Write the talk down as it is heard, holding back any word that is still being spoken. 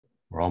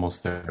We're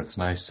almost there. It's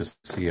nice to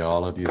see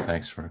all of you.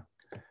 Thanks for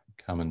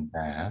coming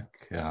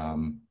back.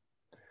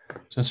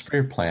 Just for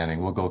your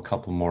planning, we'll go a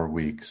couple more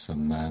weeks,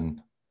 and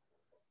then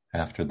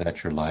after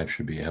that, your life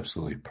should be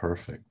absolutely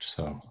perfect.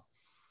 So,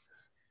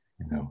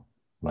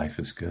 life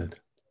is good.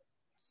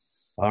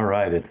 All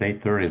right, it's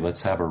 8:30.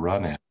 Let's have a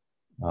run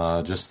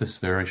at just this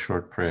very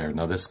short prayer.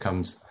 Now, this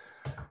comes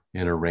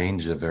in a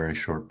range of very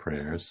short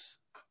prayers.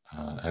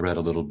 I read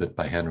a little bit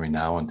by Henry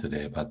Nouwen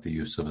today about the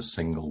use of a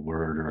single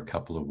word or a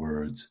couple of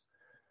words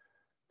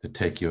to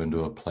take you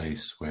into a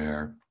place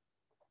where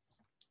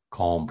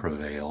calm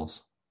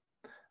prevails.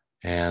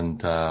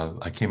 And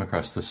I came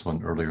across this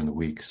one earlier in the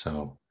week,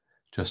 so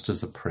just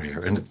as a prayer,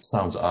 and it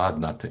sounds odd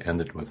not to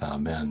end it with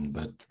Amen,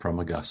 but from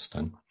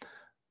Augustine,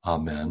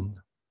 Amen,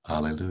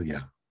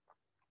 Alleluia.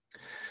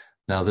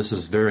 Now, this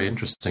is very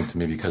interesting to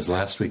me because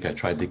last week I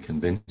tried to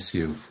convince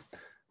you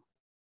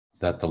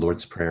that the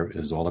Lord's Prayer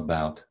is all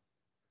about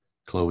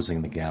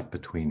closing the gap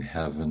between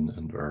heaven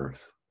and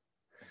earth.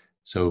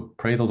 So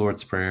pray the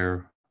Lord's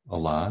Prayer a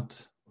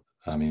lot.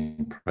 I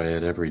mean, pray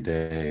it every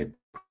day.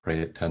 Pray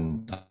it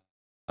 10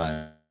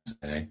 times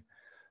a day.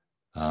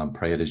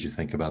 Pray it as you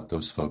think about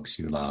those folks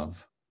you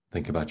love.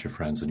 Think about your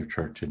friends in your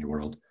church and your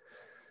world.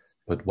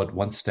 But what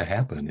wants to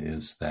happen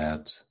is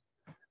that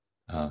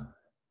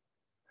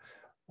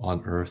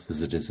on earth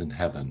as it is in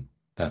heaven,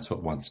 that's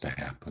what wants to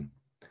happen.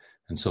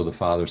 And so the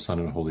Father, Son,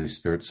 and Holy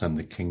Spirit send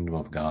the kingdom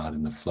of God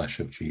in the flesh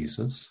of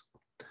Jesus.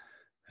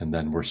 And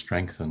then we're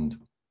strengthened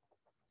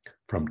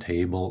from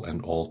table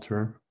and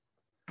altar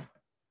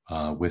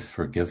with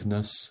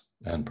forgiveness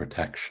and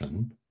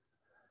protection.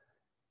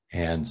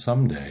 And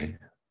someday,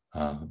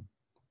 the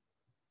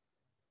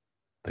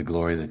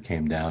glory that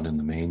came down in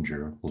the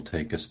manger will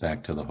take us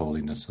back to the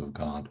holiness of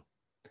God.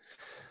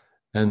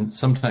 And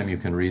sometime you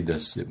can read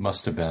this. It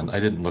must have been, I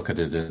didn't look at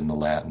it in the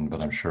Latin,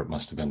 but I'm sure it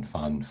must have been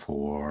fun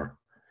for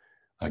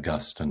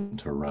Augustine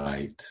to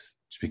write,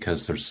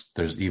 because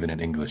there's even in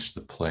English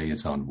the play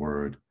is on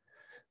word.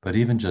 But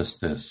even just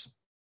this,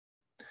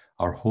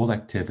 our whole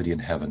activity in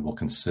heaven will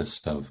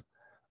consist of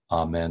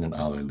Amen and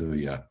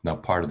Alleluia. Now,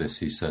 part of this,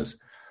 he says,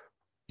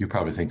 you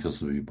probably think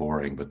this will be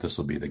boring, but this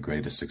will be the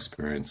greatest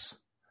experience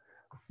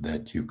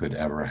that you could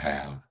ever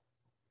have.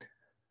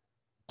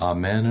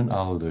 Amen and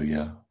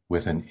Alleluia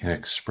with an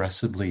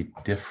inexpressibly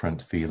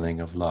different feeling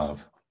of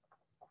love.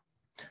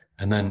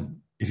 And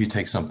then if you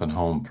take something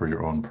home for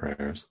your own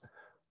prayers,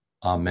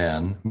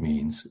 Amen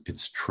means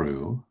it's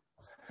true,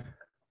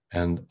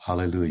 and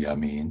Alleluia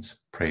means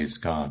praise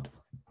God.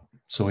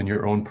 So in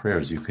your own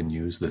prayers, you can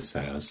use this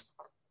as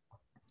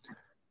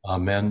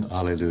Amen,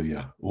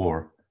 Alleluia,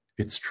 or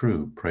it's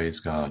true, praise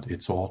God.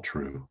 It's all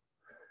true.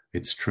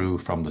 It's true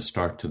from the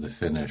start to the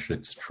finish.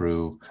 It's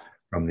true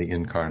from the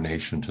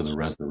incarnation to the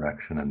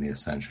resurrection and the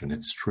ascension.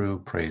 It's true,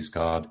 praise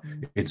God.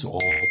 It's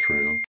all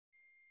true.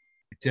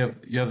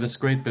 You have this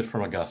great bit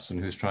from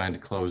Augustine who's trying to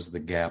close the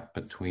gap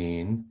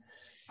between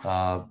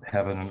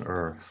heaven and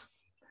earth.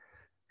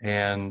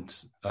 And,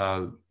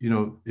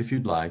 if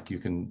you'd like, you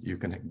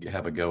can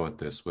have a go at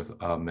this with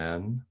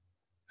Amen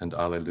and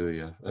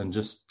Alleluia, and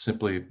just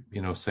simply,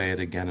 say it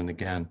again and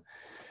again.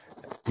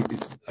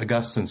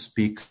 Augustine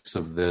speaks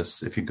of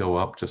this. If you go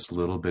up just a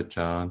little bit,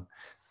 John,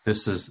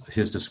 this is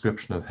his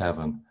description of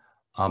heaven.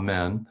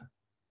 Amen,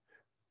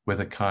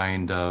 with a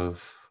kind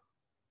of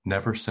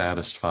never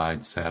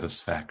satisfied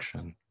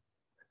satisfaction.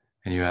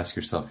 And you ask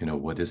yourself,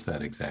 what is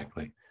that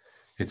exactly?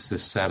 It's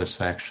this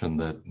satisfaction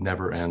that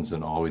never ends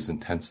and always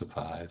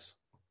intensifies.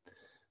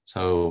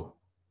 So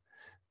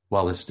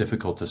while it's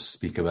difficult to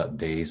speak about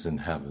days in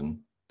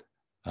heaven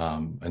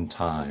and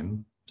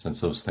time,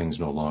 since those things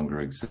no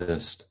longer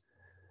exist,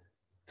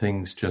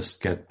 things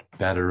just get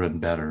better and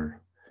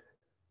better.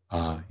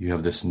 You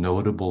have this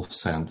notable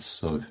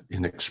sense of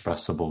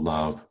inexpressible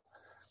love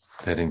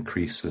that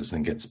increases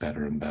and gets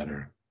better and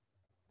better.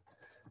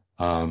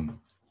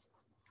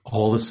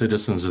 All the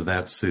citizens of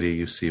that city,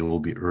 you see, will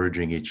be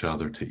urging each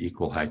other to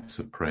equal heights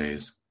of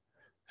praise.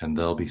 And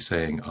they'll be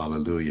saying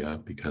Alleluia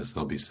because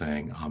they'll be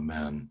saying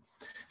Amen.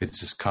 It's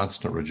this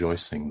constant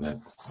rejoicing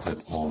that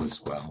all is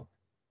well.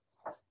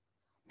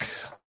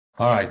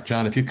 All right,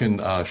 John, if you can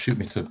shoot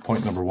me to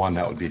point number 1,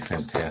 that would be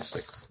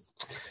fantastic.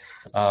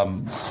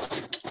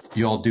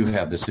 You all do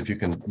have this. If you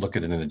can look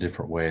at it in a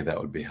different way, that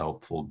would be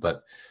helpful.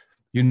 But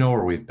you know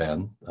where we've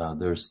been.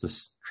 There's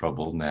this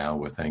trouble now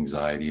with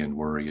anxiety and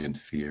worry and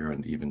fear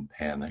and even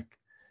panic.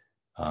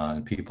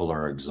 And people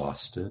are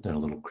exhausted and a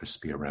little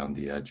crispy around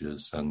the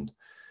edges. And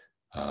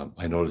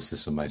I notice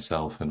this in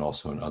myself and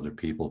also in other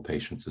people.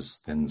 Patience is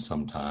thin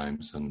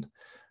sometimes. And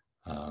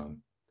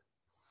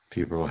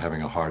people are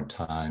having a hard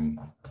time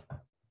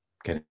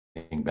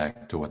getting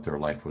back to what their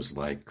life was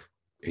like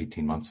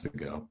 18 months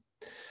ago.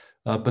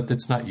 But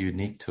that's not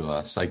unique to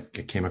us. I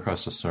came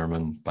across a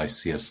sermon by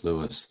C.S.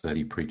 Lewis that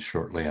he preached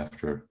shortly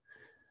after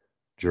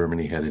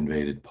Germany had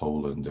invaded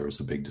Poland. There was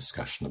a big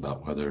discussion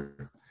about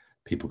whether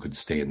people could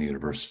stay in the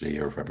university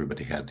or if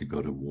everybody had to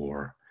go to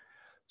war.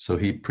 So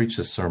he preached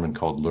a sermon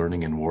called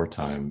Learning in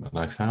Wartime, and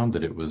I found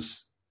that it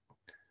was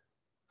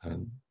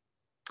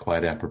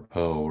quite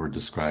apropos or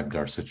described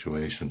our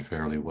situation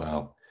fairly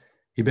well.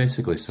 He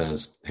basically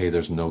says, hey,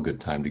 there's no good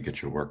time to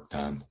get your work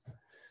done.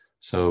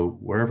 So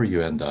wherever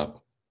you end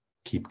up,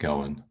 keep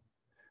going.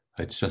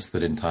 It's just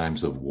that in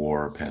times of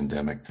war,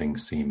 pandemic,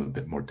 things seem a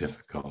bit more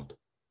difficult.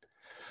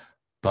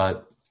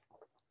 But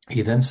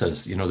he then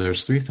says,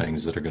 there's three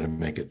things that are going to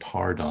make it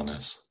hard on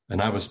us.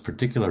 And I was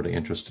particularly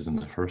interested in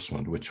the first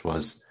one, which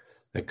was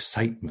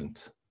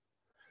excitement.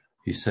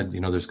 He said,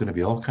 there's going to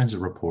be all kinds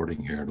of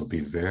reporting here. It'll be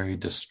very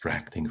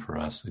distracting for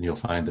us. And you'll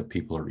find that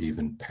people are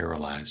even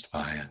paralyzed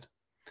by it.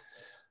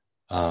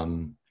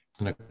 And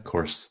of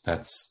course,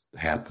 that's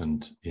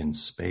happened in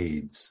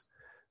spades,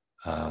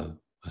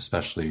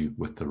 especially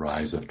with the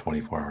rise of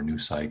 24-hour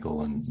news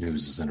cycle and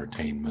news as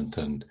entertainment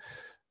and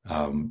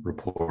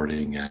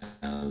reporting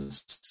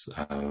as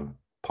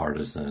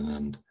partisan,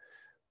 and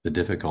the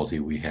difficulty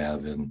we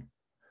have in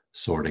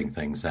sorting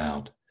things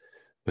out.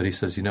 But he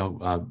says,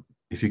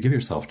 if you give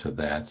yourself to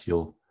that,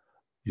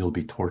 you'll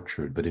be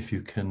tortured. But if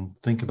you can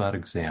think about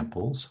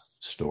examples,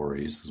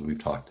 stories, as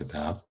we've talked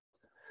about,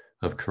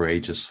 of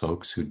courageous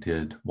folks who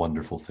did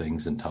wonderful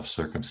things in tough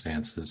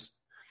circumstances,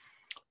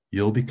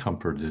 you'll be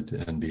comforted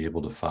and be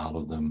able to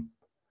follow them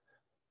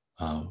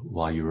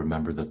while you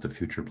remember that the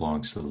future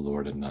belongs to the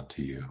Lord and not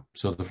to you.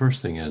 So the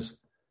first thing is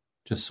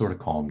just sort of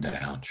calm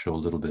down, show a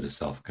little bit of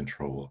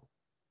self-control.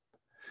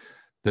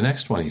 The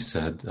next one, he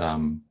said,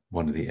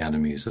 one of the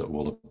enemies that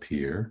will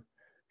appear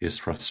is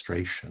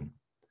frustration.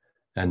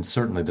 And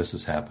certainly this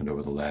has happened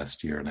over the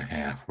last year and a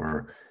half,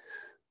 where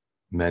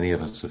many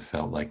of us have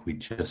felt like we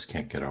just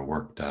can't get our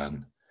work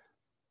done.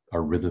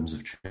 Our rhythms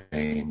have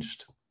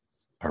changed.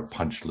 Our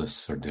punch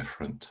lists are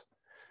different.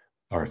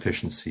 Our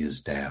efficiency is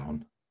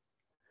down.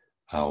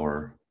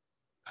 Our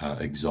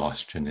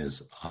exhaustion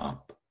is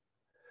up.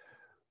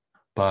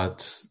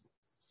 But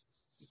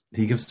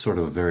he gives sort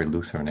of a very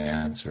Lutheran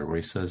answer where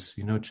he says,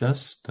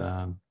 just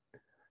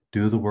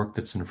do the work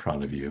that's in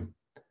front of you,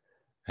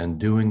 and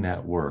doing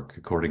that work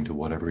according to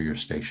whatever your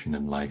station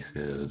in life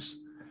is.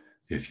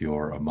 If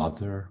you're a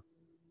mother,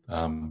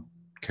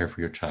 care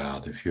for your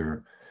child. If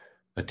you're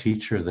a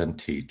teacher, then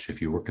teach.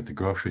 If you work at the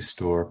grocery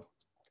store,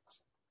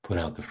 put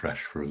out the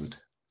fresh fruit,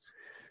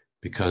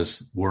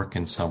 because work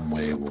in some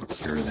way will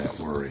cure that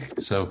worry.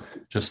 So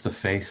just the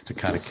faith to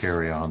kind of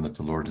carry on that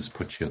the Lord has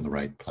put you in the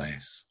right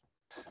place.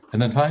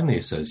 And then finally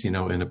he says, in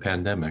a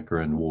pandemic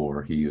or in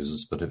war, he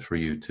uses, but for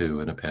you too,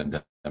 in a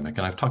pandemic,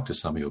 and I've talked to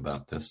some of you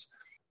about this,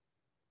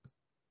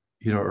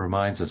 it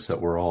reminds us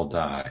that we'll all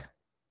die.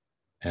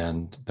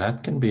 And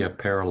that can be a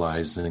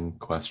paralyzing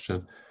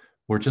question.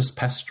 We're just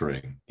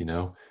pestering,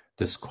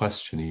 this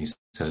question. He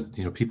said,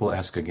 people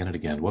ask again and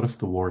again, what if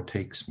the war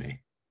takes me?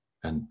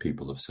 And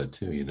people have said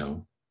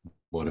too,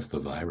 what if the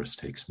virus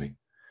takes me?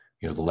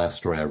 The last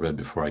story I read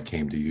before I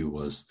came to you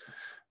was,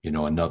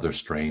 another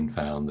strain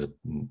found that,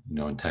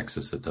 in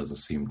Texas, it doesn't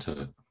seem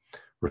to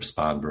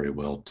respond very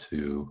well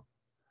to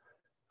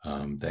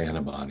the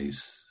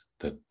antibodies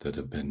that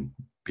have been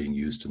being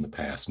used in the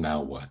past.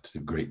 Now what?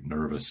 Great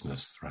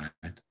nervousness,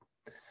 right?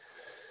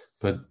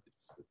 But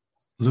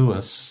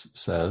Lewis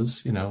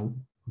says,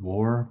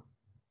 war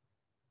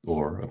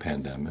or a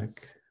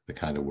pandemic, the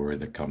kind of worry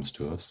that comes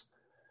to us,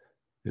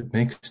 it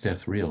makes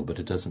death real, but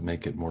it doesn't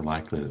make it more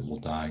likely that we'll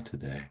die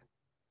today.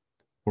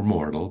 We're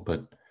mortal,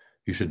 but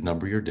you should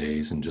number your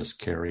days and just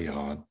carry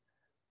on.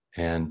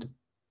 And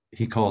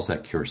he calls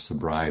that cure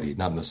sobriety,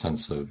 not in the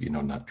sense of,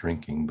 not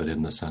drinking, but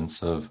in the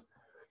sense of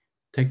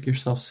take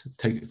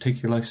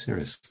your life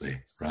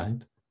seriously,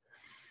 right?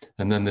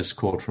 And then this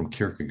quote from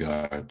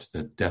Kierkegaard,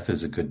 that death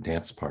is a good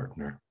dance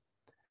partner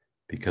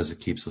because it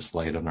keeps us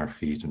light on our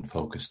feet and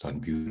focused on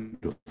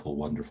beautiful,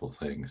 wonderful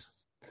things.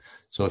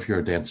 So if you're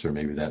a dancer,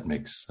 maybe that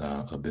makes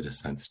a bit of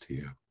sense to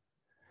you.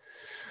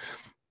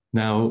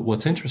 Now,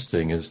 what's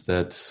interesting is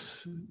that,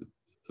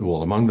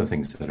 among the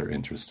things that are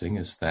interesting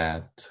is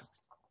that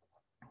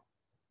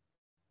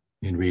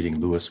in reading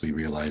Lewis, we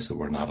realize that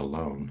we're not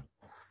alone.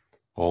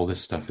 All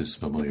this stuff is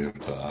familiar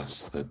to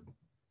us, that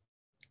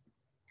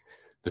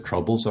the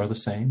troubles are the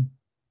same,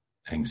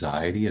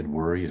 anxiety and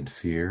worry and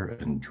fear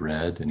and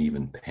dread and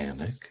even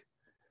panic,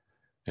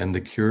 and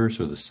the cures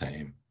are the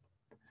same.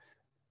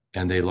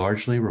 And they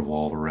largely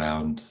revolve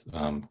around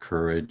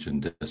courage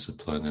and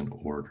discipline and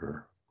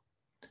order.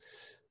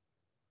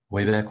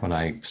 Way back when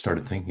I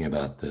started thinking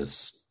about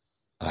this,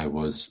 I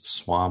was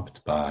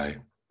swamped by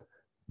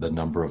the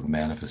number of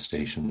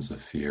manifestations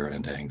of fear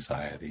and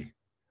anxiety.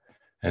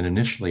 And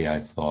initially I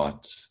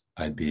thought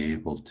I'd be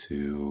able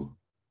to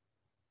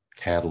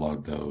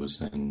catalog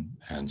those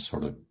and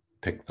sort of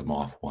pick them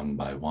off one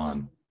by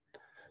one.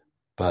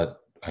 But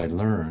I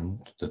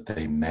learned that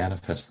they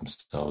manifest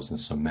themselves in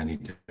so many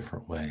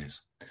different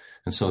ways.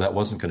 And so that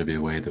wasn't going to be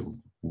a way that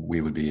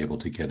we would be able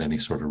to get any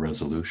sort of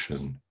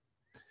resolution.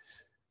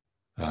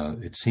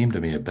 It seemed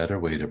to me a better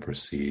way to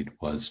proceed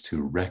was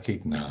to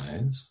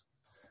recognize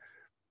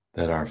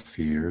that our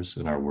fears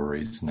and our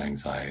worries and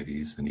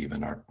anxieties and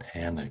even our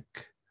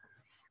panic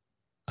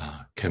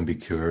can be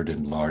cured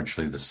in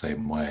largely the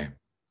same way.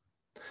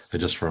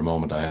 Just for a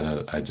moment, I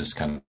had just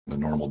kind of a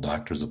normal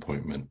doctor's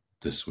appointment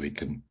this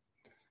week, and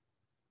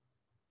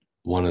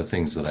one of the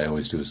things that I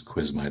always do is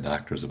quiz my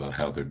doctors about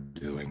how they're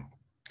doing,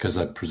 because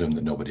I presume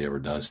that nobody ever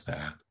does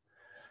that.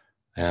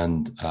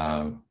 And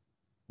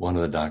one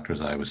of the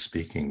doctors I was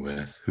speaking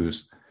with,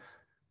 who's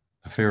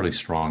a fairly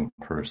strong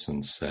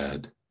person,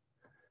 said,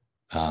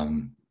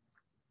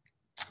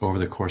 over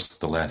the course of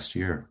the last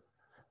year,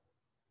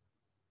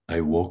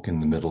 I woke in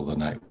the middle of the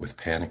night with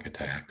panic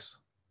attacks,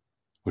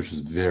 which is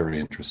very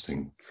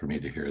interesting for me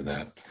to hear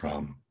that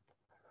from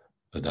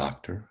a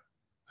doctor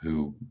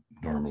who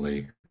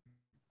normally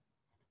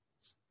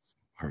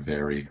are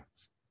very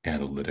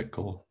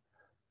analytical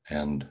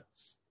and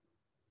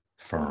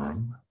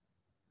firm.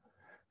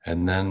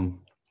 And then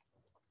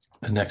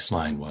the next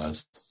line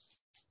was,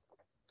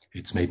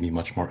 it's made me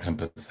much more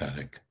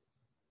empathetic.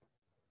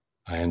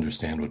 I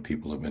understand what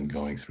people have been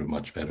going through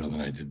much better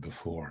than I did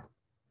before.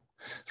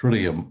 It's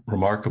really a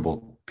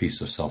remarkable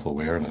piece of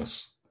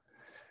self-awareness.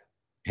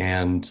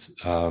 And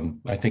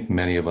I think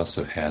many of us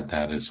have had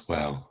that as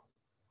well.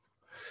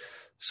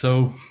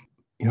 So,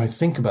 I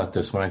think about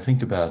this, when I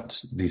think about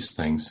these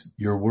things,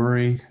 your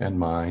worry and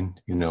mine,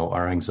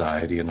 our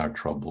anxiety and our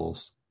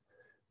troubles,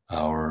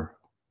 our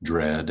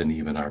dread and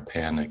even our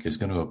panic is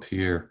going to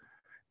appear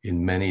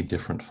in many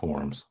different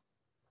forms.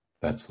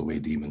 That's the way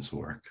demons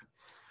work.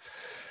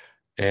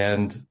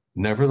 And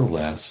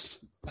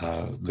nevertheless,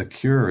 the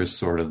cure is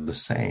sort of the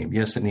same.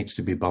 Yes, it needs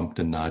to be bumped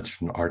and nudged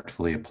and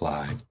artfully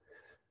applied,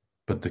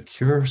 but the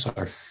cures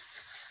are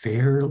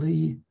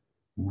fairly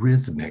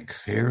rhythmic,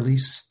 fairly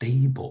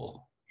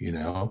stable.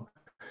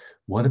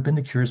 What have been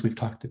the cures we've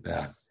talked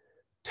about?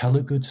 Tell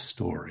a good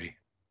story.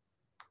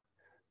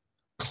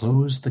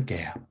 Close the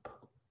gap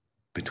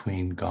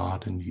between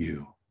God and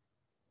you.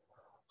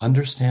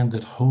 Understand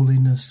that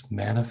holiness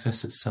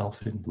manifests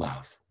itself in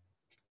love.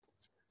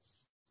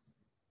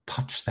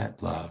 Touch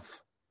that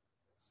love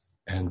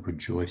and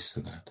rejoice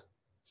in it.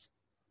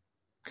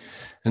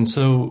 And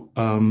so,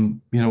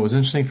 it was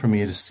interesting for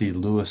me to see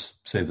Lewis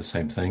say the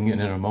same thing. And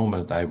in a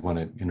moment, I want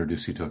to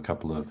introduce you to a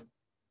couple of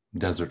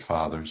desert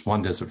fathers,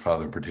 one desert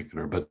father in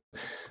particular, but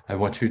I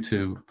want you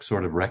to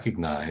sort of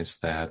recognize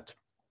that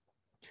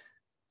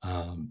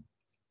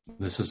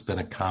this has been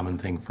a common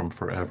thing from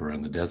forever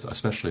in the desert,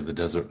 especially the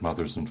desert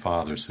mothers and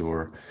fathers who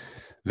are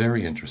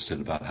very interested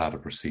about how to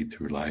proceed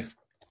through life,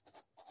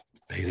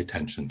 paid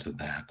attention to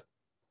that.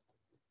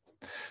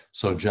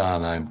 So,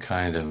 John,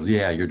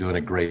 you're doing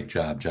a great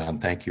job, John.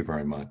 Thank you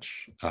very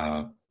much.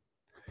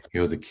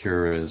 The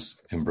cure is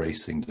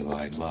embracing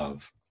divine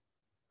love.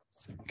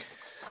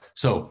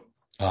 So,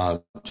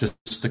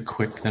 just a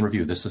quick then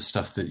review. This is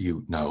stuff that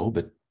you know,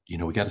 but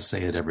we got to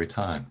say it every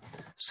time.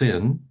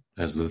 Sin,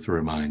 as Luther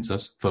reminds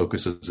us,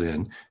 focuses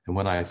in. And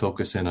when I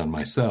focus in on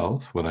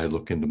myself, when I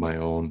look into my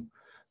own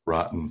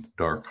rotten,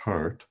 dark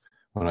heart,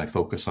 when I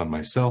focus on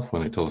myself,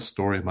 when I tell a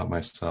story about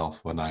myself,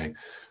 when I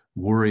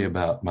worry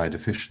about my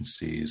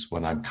deficiencies,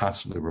 when I'm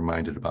constantly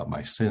reminded about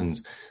my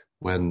sins,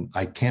 when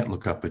I can't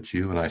look up at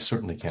you, and I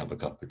certainly can't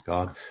look up at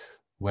God,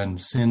 when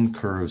sin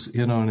curves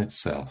in on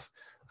itself,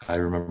 I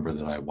remember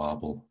that I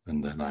wobble,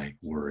 and then I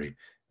worry.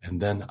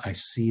 And then I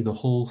see the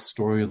whole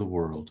story of the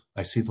world.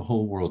 I see the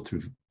whole world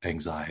through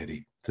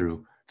anxiety,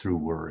 through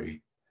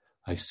worry.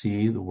 I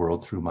see the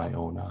world through my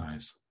own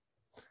eyes.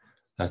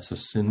 That's a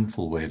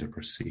sinful way to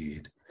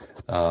proceed.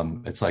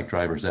 It's like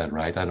driver's ed,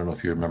 right? I don't know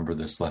if you remember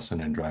this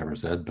lesson in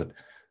driver's ed, but,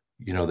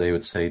 they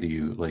would say to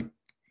you, like,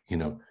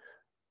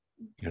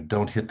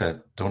 don't hit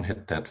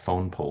that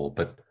phone pole,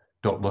 but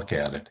don't look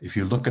at it. If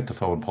you look at the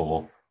phone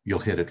pole, you'll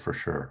hit it for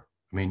sure.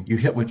 I mean, you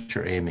hit what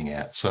you're aiming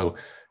at. So,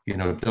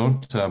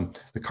 don't,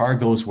 the car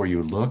goes where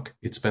you look.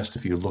 It's best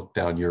if you look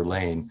down your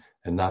lane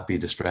and not be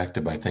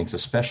distracted by things,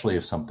 especially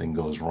if something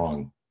goes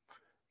wrong.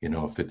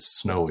 If it's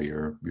snowy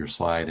or you're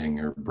sliding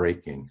or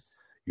braking,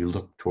 you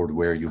look toward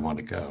where you want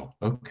to go.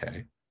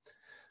 Okay.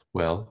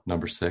 Well,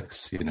 number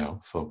 6,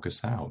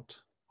 focus out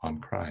on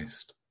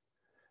Christ.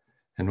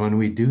 And when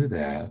we do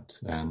that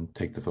and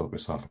take the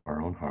focus off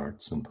our own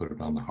hearts and put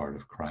it on the heart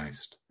of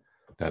Christ,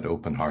 that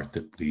open heart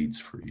that bleeds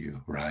for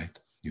you, right?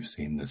 You've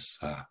seen this,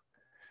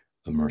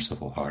 the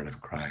merciful heart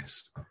of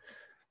Christ.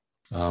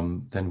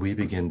 Then we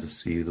begin to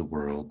see the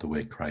world the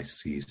way Christ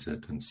sees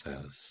it and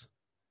says,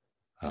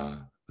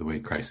 the way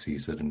Christ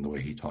sees it and the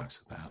way he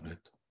talks about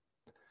it.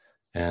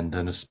 And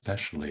then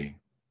especially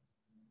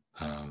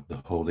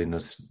the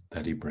holiness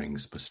that he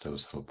brings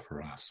bestows hope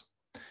for us.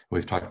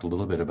 We've talked a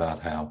little bit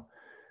about how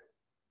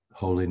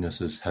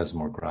holiness has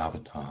more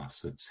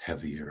gravitas, it's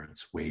heavier,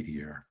 it's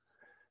weightier.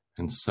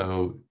 And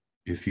so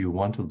if you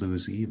want to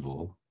lose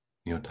evil,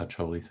 touch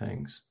holy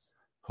things.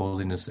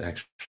 Holiness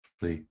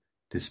actually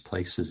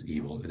displaces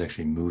evil. It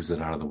actually moves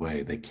it out of the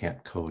way. They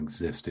can't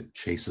coexist. It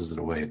chases it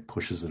away. It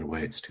pushes it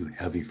away. It's too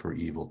heavy for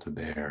evil to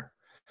bear.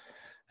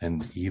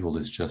 And evil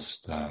is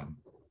just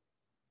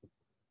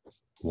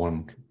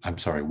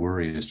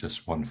worry is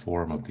just one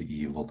form of the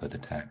evil that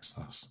attacks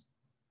us.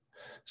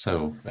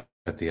 So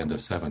at the end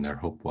of 7 there,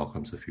 hope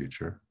welcomes the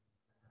future,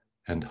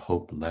 and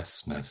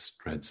hopelessness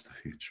dreads the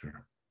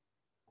future.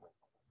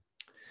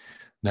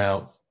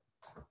 Now,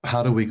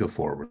 how do we go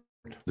forward?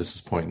 This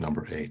is point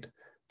number 8.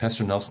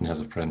 Pastor Nelson has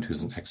a friend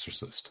who's an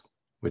exorcist,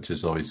 which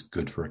is always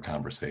good for a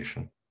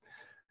conversation.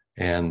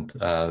 And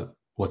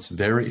what's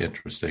very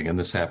interesting, and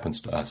this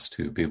happens to us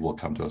too, people will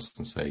come to us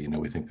and say,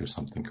 we think there's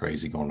something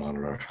crazy going on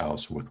at our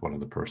house or with one of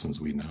the persons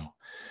we know.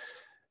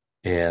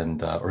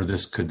 And, or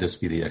could this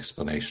be the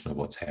explanation of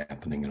what's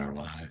happening in our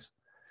lives?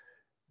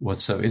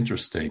 What's so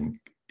interesting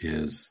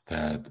is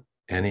that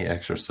any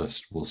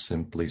exorcist will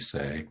simply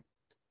say,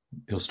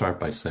 he'll start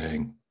by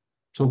saying,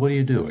 so what are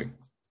you doing?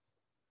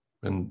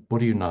 And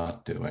what are you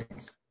not doing?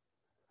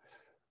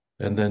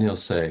 And then he'll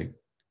say,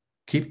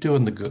 keep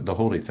doing the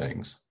holy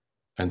things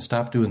and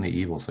stop doing the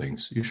evil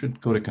things. You should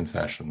go to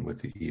confession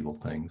with the evil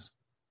things.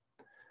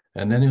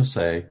 And then he'll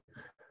say,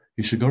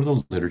 you should go to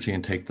the liturgy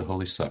and take the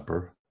Holy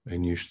Supper,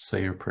 and you should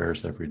say your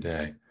prayers every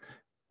day.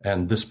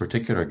 And this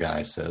particular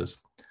guy says,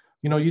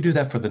 you do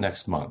that for the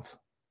next month.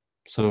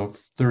 So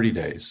 30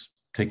 days,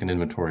 take an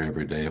inventory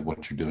every day of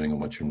what you're doing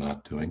and what you're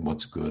not doing,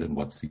 what's good and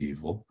what's the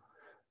evil.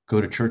 Go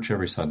to church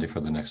every Sunday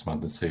for the next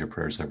month and say your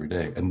prayers every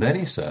day. And then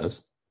he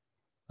says,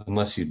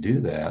 unless you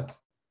do that,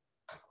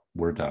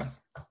 we're done.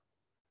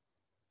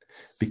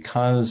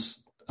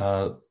 Because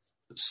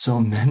so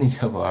many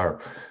of our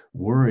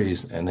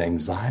worries and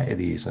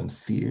anxieties and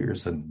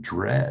fears and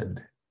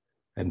dread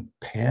and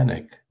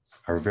panic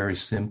are very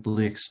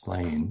simply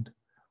explained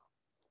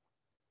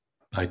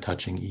by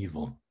touching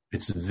evil.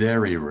 It's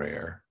very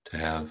rare to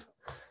have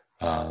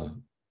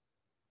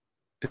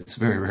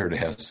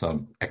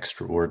some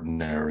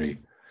extraordinary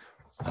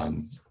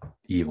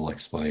evil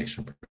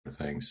explanation for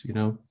things.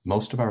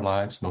 Most of our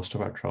lives, most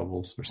of our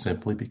troubles are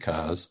simply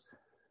because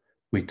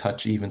we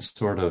touch even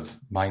sort of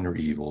minor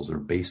evils or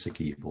basic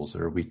evils,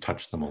 or we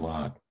touch them a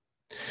lot.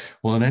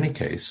 Well, in any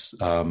case,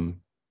 the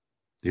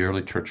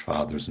early church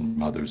fathers and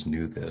mothers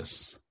knew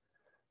this.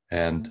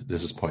 And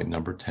this is point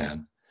number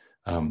 10.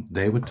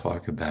 They would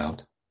talk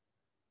about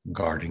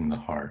guarding the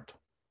heart.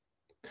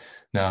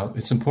 Now,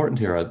 it's important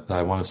here that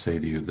I want to say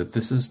to you that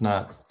this is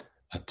not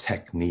a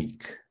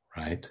technique,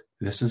 right?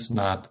 This is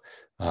not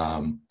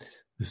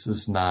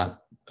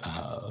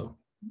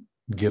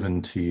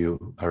given to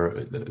you,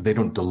 or they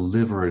don't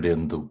deliver it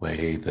in the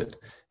way that,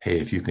 hey,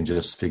 if you can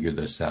just figure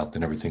this out,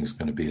 then everything's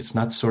going to be. It's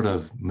not sort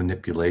of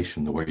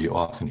manipulation the way you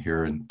often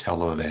hear in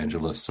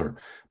televangelists or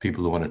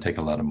people who want to take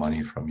a lot of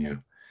money from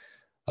you.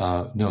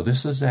 No,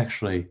 this is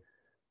actually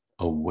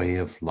a way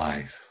of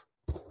life.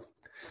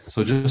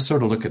 So just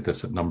sort of look at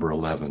this at number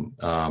 11.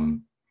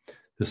 The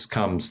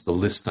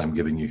list I'm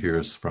giving you here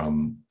is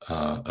from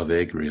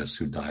Evagrius,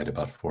 who died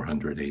about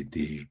 400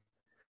 AD.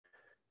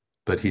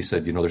 But he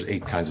said, there's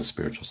 8 kinds of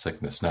spiritual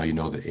sickness. Now you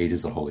know that 8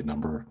 is a holy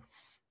number.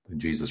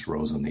 Jesus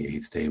rose on the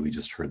 8th day. We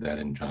just heard that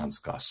in John's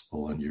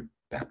gospel. And you're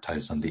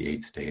baptized on the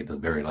 8th day, the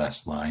very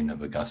last line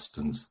of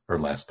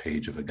last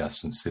page of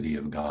Augustine's City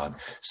of God.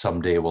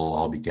 Someday we'll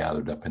all be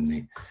gathered up on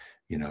the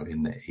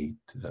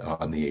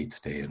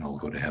 8th day, and all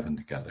go to heaven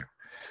together.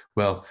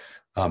 Well,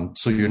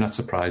 so you're not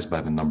surprised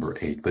by the number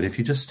 8. But if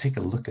you just take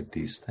a look at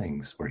these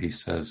things where he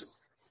says,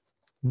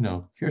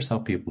 here's how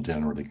people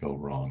generally go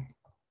wrong.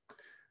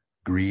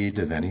 Greed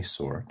of any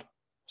sort.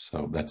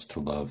 So that's to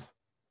love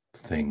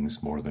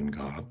things more than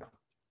God.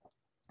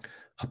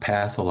 A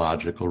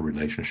pathological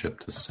relationship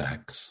to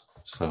sex.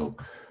 So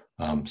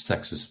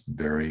sex is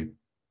very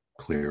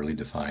clearly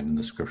defined in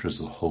the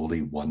scriptures as a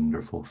holy,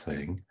 wonderful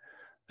thing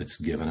that's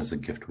given as a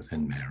gift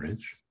within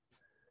marriage.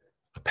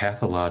 A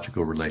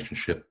pathological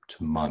relationship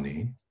to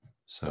money.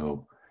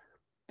 So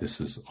this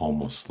is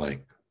almost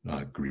like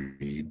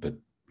greed, but,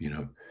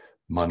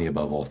 money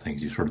above all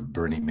things. You sort of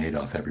Bernie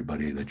Madoff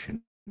everybody that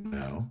you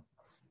know.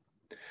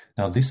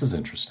 Now, this is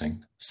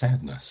interesting.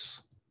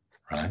 Sadness,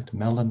 right?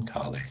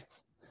 Melancholy.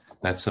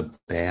 That's a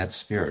bad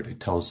spirit. It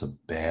tells a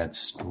bad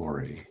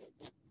story.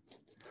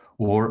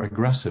 Or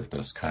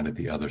aggressiveness, kind of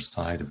the other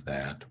side of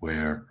that,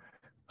 where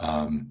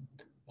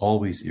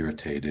always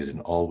irritated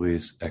and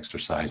always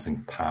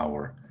exercising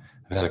power.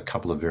 I've had a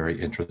couple of very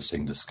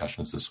interesting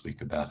discussions this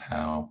week about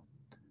how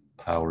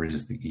power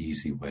is the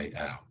easy way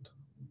out.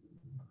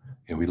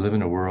 We live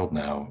in a world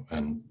now,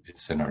 and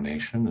it's in our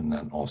nation and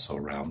then also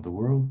around the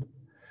world,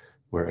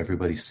 where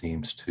everybody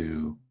seems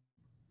to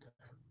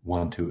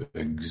want to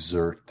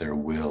exert their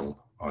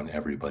will on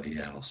everybody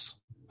else.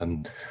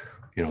 And,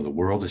 the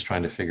world is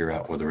trying to figure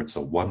out whether it's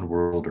a one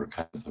world or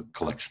kind of a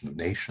collection of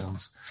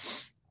nations.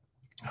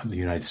 The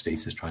United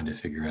States is trying to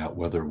figure out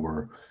whether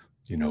we're,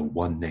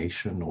 one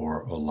nation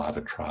or a lot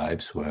of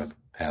tribes who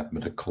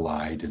happen to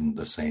collide in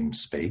the same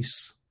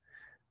space.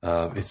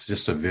 It's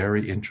just a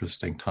very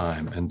interesting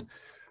time. And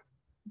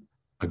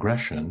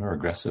aggression or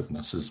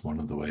aggressiveness is one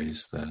of the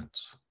ways that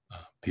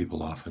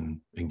people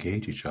often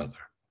engage each other.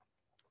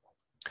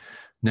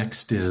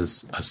 Next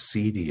is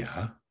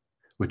acedia,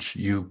 which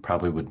you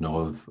probably would know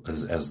of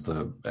as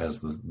the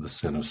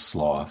sin of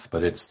sloth,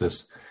 but it's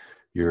this: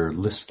 you're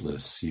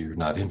listless, you're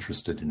not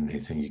interested in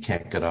anything, you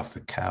can't get off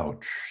the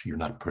couch, you're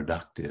not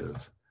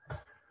productive.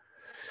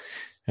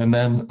 And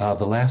then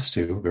the last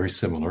two, very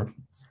similar: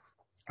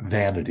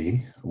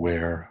 vanity,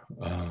 where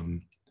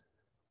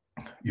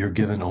you're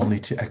given only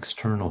to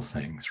external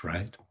things,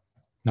 right?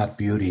 Not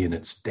beauty in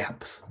its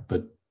depth,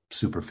 but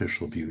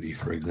superficial beauty,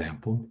 for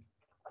example.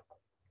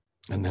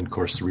 And then, of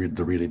course,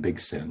 the really big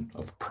sin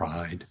of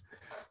pride,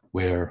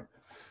 where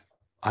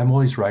I'm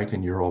always right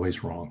and you're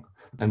always wrong.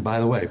 And by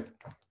the way,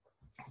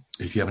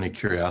 if you have any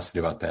curiosity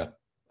about that,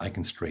 I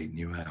can straighten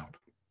you out.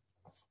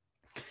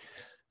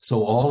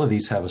 So all of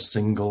these have a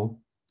single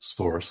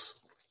source,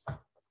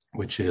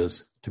 which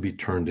is to be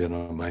turned in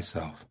on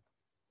myself,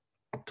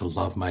 to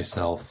love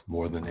myself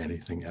more than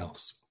anything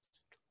else.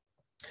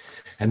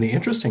 And the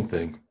interesting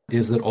thing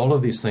is that all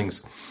of these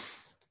things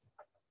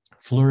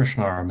flourish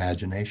in our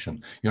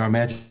imagination. Our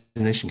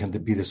imagination can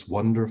be this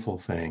wonderful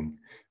thing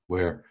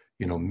where,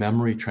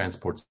 memory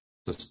transports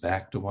us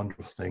back to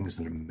wonderful things,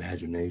 and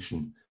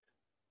imagination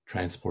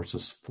transports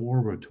us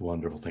forward to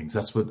wonderful things.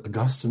 That's what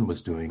Augustine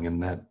was doing in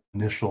that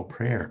initial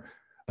prayer.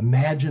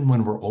 Imagine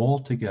when we're all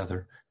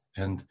together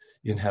and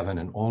in heaven,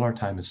 and all our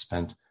time is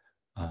spent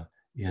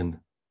in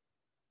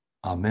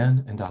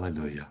Amen and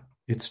Alleluia.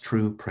 It's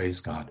true,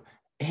 praise God.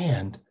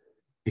 And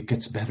it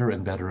gets better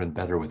and better and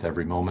better with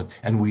every moment,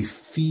 and we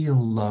feel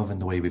love in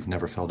the way we've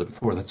never felt it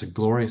before. That's a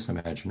glorious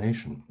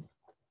imagination.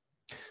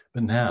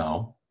 But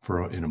now,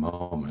 in a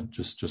moment,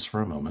 just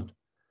for a moment,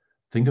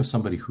 think of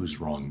somebody who's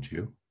wronged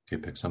you.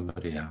 Okay, pick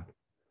somebody out.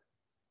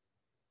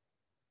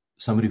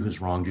 Somebody who's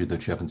wronged you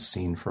that you haven't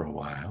seen for a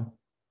while.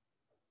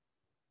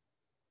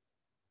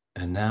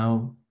 And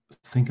now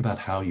think about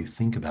how you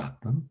think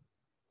about them.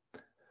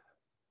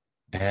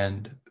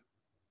 And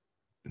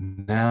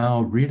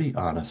now really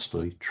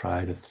honestly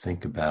try to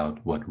think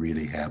about what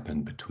really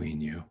happened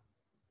between you.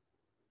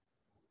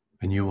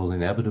 And you will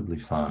inevitably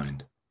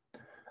find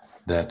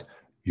that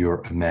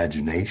your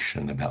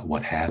imagination about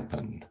what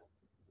happened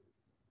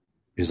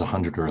is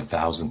 100 or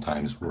 1,000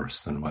 times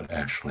worse than what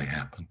actually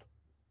happened,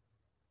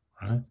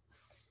 right?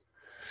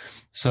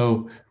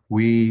 So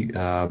we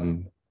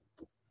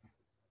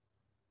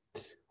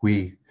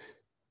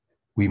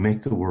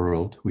make the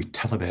world, we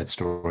tell a bad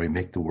story,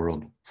 make the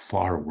world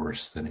far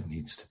worse than it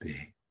needs to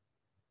be.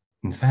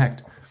 In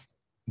fact,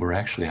 we're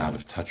actually out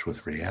of touch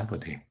with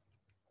reality.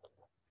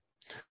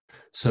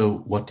 So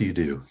what do you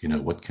do?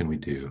 What can we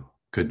do?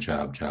 Good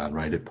job, John,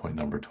 right at point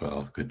number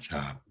 12. Good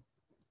job.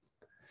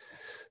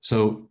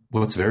 So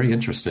what's very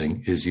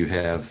interesting is you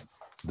have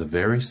the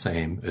very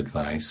same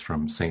advice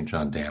from St.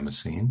 John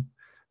Damascene,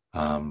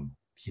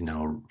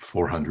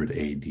 400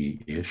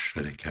 AD-ish,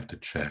 I have to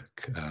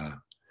check,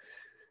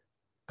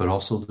 but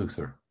also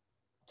Luther.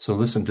 So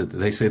listen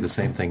they say the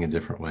same thing in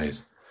different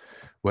ways.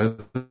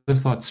 Whether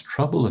thoughts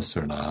trouble us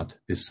or not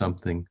is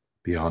something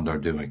beyond our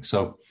doing.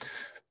 So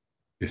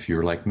if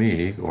you're like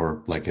me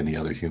or like any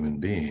other human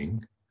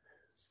being,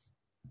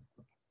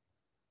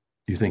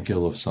 you think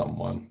ill of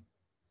someone,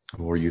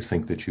 or you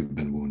think that you've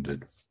been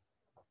wounded,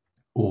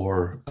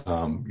 or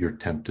you're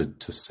tempted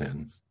to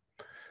sin.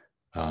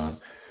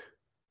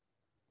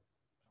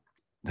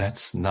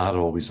 That's not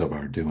always of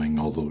our doing,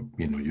 although,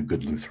 you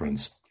good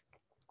Lutherans,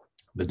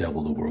 the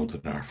devil, the world,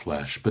 and our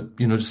flesh. But,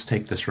 just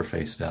take this for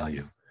face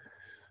value.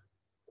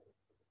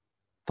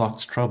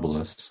 Thoughts trouble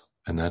us,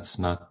 and that's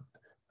not,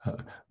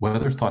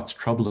 whether thoughts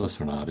trouble us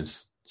or not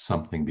is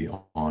something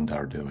beyond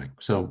our doing.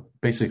 So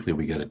basically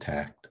we get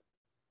attacked.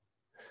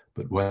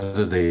 But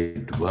whether they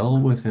dwell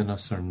within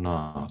us or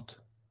not,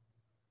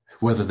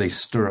 whether they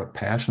stir up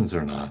passions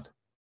or not,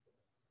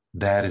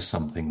 that is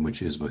something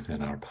which is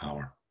within our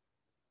power.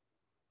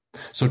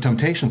 So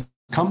temptations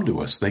come to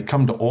us. They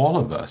come to all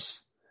of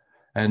us.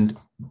 And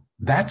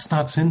that's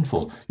not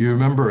sinful. You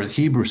remember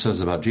Hebrews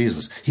says about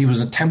Jesus, he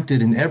was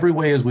tempted in every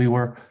way as we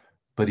were,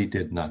 but he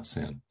did not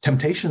sin.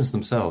 Temptations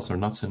themselves are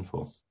not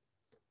sinful.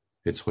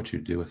 It's what you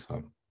do with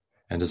them.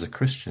 And as a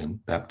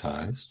Christian,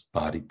 baptized,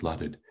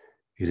 body-blooded,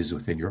 it is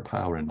within your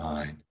power and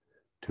mine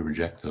to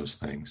reject those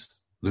things.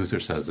 Luther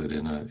says it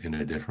in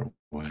a different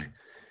way.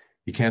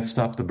 You can't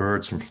stop the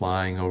birds from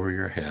flying over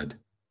your head,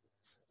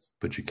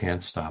 but you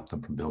can't stop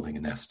them from building a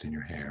nest in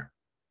your hair,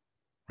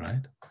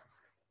 right?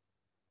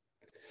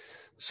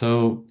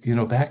 So,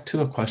 back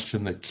to a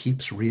question that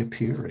keeps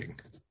reappearing.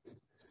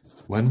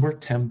 When we're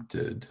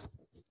tempted,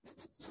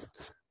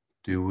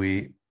 do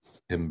we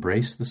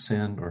embrace the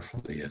sin or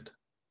flee it?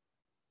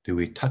 Do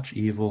we touch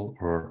evil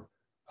or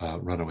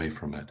run away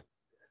from it?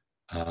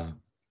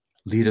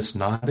 Lead us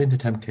not into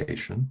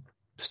temptation,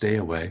 stay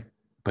away,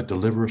 but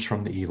deliver us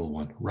from the evil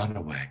one, run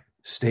away.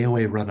 Stay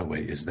away, run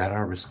away. Is that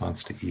our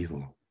response to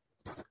evil?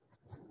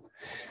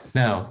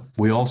 Now,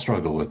 we all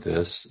struggle with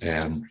this,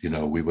 and,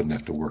 we wouldn't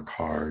have to work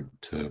hard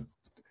to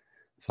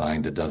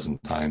find a dozen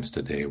times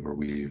today where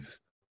we've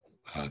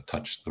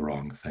touched the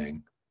wrong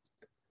thing.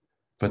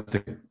 But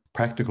the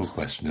practical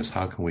question is,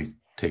 how can we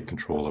take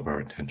control of our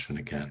attention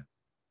again?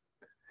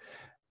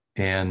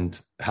 And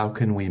how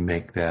can we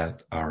make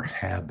that our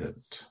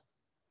habit,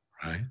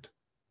 right?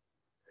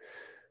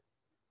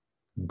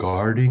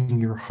 Guarding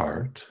your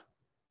heart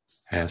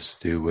has to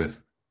do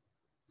with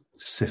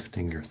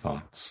sifting your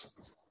thoughts.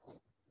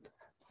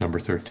 Number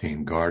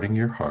 13, guarding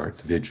your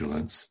heart,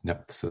 vigilance,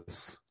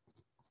 nepsis.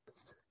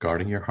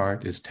 Guarding your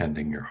heart is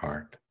tending your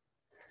heart.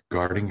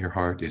 guarding your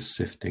heart is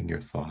sifting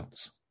your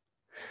thoughts.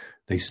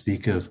 They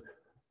speak of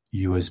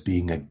you as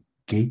being a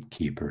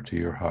gatekeeper to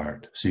your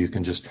heart. So you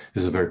can just,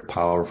 it's a very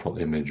powerful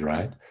image,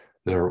 right?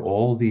 There are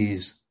all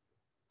these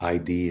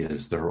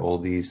ideas, there are all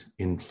these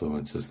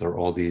influences, there are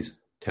all these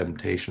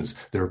temptations.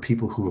 There are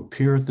people who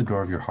appear at the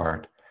door of your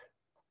heart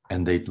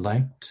and they'd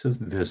like to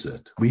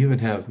visit. We even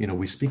have,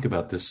 we speak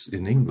about this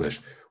in English.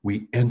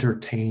 We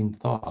entertain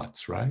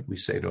thoughts, right? We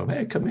say to them,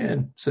 hey, come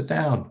in, sit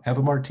down, have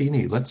a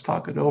martini, let's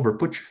talk it over,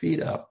 put your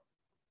feet up,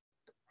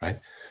 right?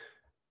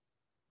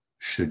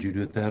 Should you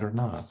do that or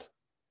not?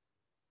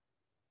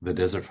 The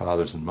Desert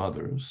Fathers and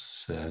Mothers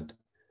said,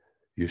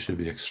 you should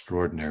be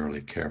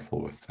extraordinarily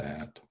careful with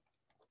that.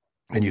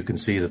 And you can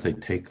see that they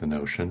take the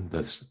notion,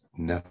 this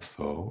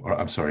nepho,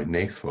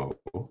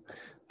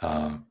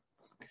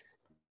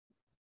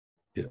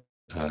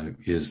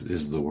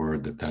 is the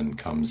word that then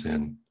comes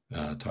in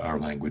to our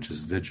language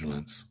as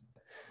vigilance.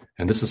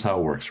 And this is how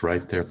it works.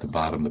 Right there at the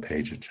bottom of the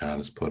page that John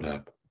has put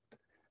up.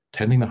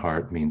 Tending the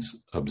heart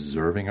means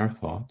observing our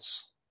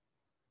thoughts,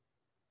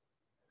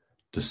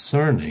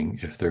 discerning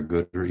if they're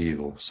good or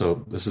evil.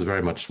 So this is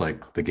very much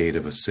like the gate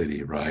of a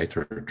city, right?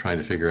 Or trying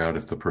to figure out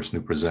if the person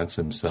who presents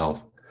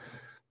himself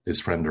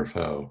is friend or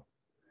foe.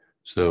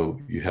 So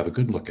you have a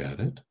good look at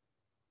it.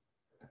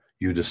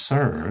 You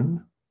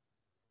discern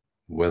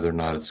whether or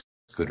not it's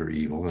good or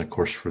evil. And of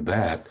course, for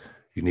that,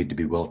 you need to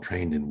be well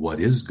trained in what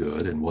is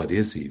good and what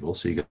is evil.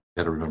 So you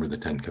got to remember the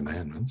 10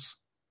 Commandments.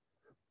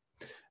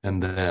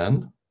 And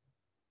then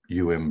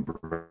you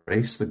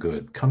embrace the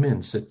good. Come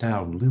in, sit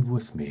down, live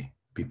with me,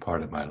 be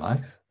part of my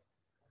life,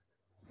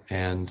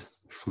 and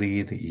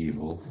flee the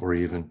evil or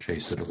even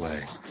chase it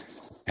away.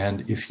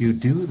 And if you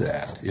do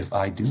that, if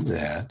I do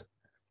that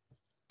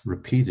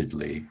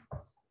repeatedly,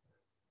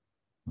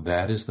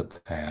 that is the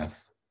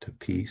path to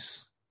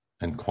peace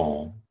and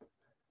calm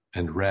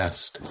and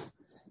rest,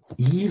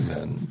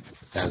 even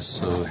as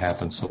so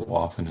happens so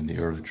often in the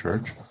early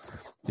church,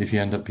 if you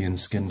end up being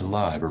skinned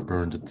alive or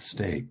burned at the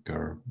stake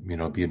or,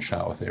 being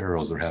shot with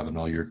arrows or having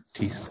all your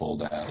teeth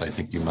pulled out. I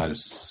think you might have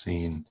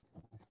seen,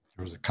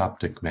 there was a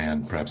Coptic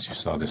man, perhaps you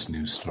saw this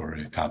news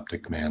story, a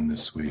Coptic man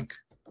this week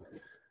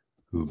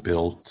who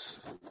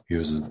he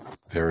was a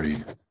very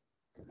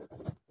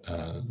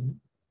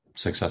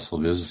successful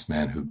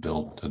businessman who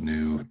built a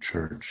new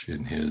church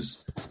in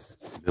his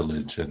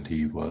village, and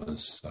he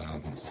was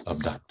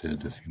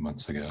abducted a few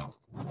months ago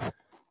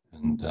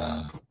and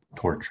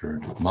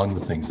tortured. Among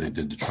the things they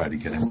did to try to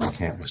get him to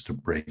camp was to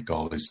break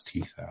all his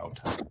teeth out.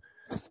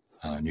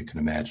 And you can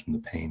imagine the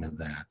pain of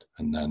that.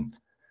 And then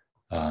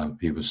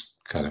he was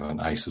kind of an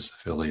ISIS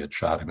affiliate,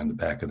 shot him in the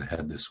back of the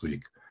head this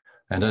week.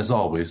 And as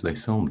always, they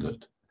filmed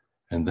it.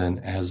 And then,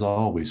 as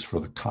always, for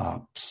the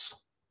cops,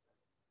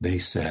 they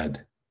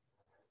said,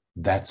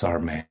 that's our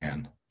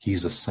man.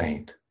 He's a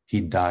saint. He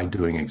died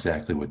doing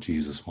exactly what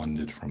Jesus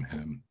wanted from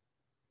him.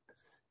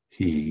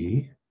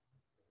 He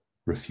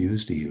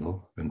refused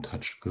evil and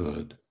touched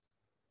good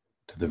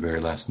to the very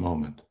last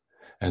moment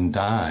and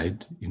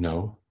died,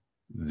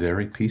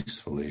 very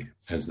peacefully,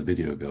 as the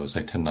video goes.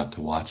 I tend not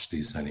to watch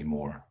these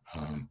anymore.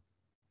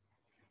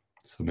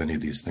 So many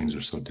of these things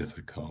are so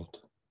difficult.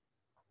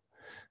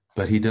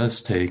 But he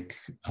does take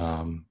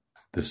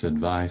this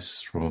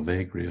advice from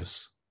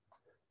Evagrius.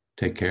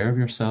 Take care of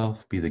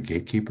yourself, be the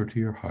gatekeeper to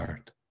your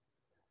heart,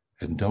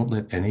 and don't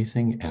let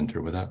anything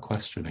enter without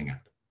questioning it.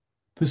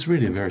 This is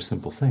really a very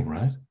simple thing,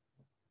 right?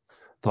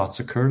 Thoughts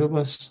occur to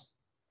us,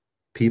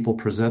 people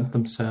present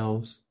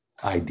themselves,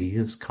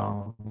 ideas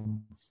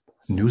come,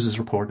 news is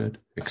reported,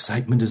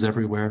 excitement is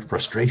everywhere,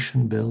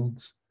 frustration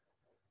builds.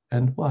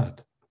 And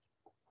what?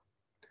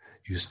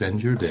 You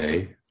spend your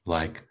day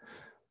like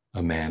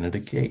a man at a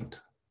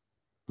gate,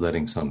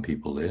 letting some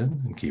people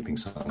in and keeping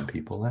some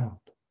people out,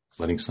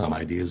 letting some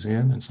ideas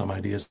in and some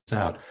ideas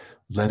out,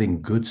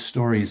 letting good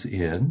stories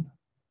in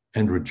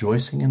and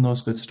rejoicing in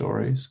those good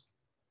stories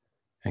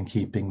and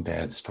keeping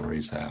bad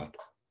stories out.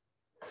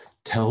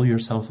 Tell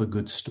yourself a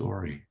good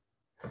story.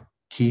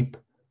 Keep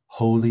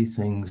holy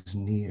things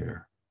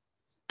near.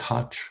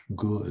 Touch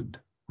good.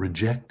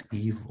 Reject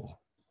evil.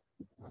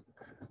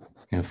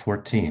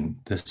 14,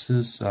 this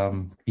is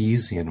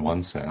easy in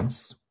one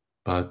sense,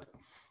 but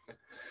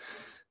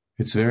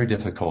it's very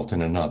difficult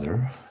in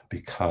another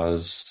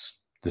because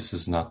this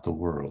is not the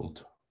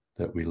world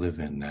that we live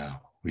in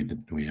now.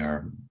 We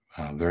are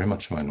very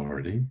much a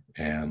minority,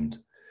 and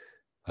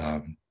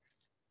in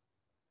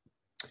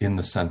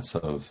the sense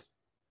of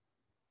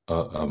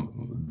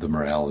the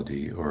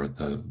morality or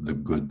the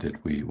good that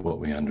what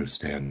we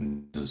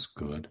understand is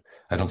good.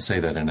 I don't say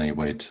that in any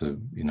way to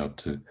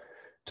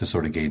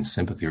sort of gain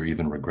sympathy or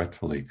even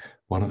regretfully.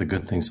 One of the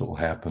good things that will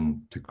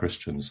happen to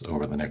Christians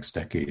over the next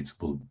decades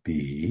will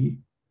be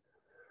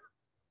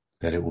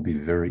that it will be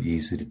very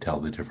easy to tell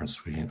the difference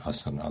between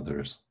us and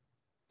others.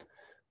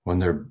 When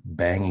they're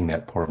banging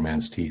that poor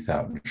man's teeth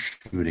out and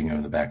shooting him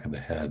in the back of the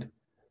head,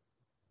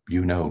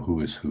 you know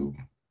who is who,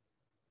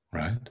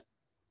 right?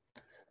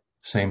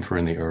 Same for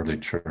in the early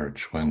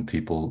church when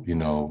people,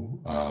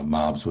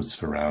 mobs would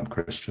surround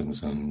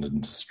Christians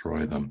and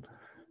destroy them.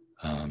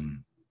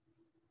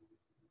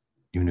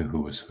 You knew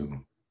who was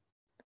who.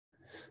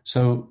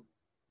 So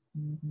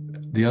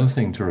the other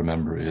thing to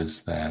remember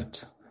is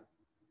that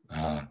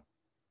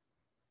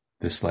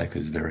this life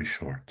is very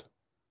short,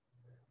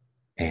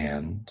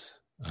 and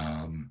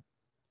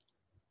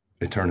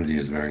eternity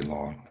is very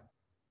long.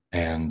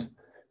 And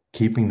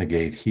keeping the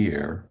gate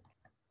here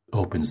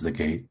opens the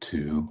gate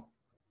to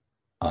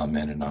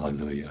Amen and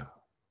Alleluia,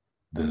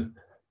 the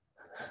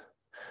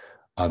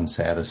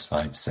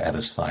unsatisfied,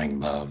 satisfying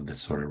love that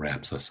sort of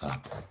wraps us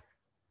up.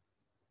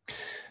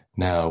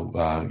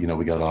 Now,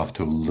 we got off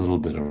to a little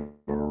bit of a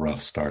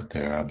rough start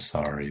there. I'm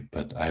sorry,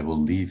 but I will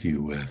leave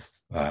you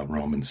with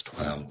Romans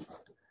 12.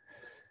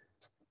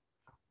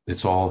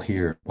 It's all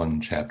here,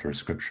 one chapter of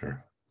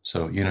Scripture.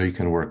 So, you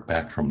can work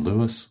back from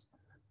Lewis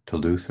to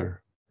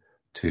Luther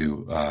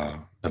to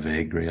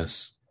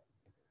Evagrius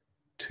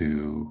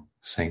to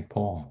St.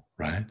 Paul,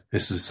 right?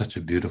 This is such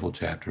a beautiful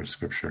chapter of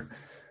Scripture.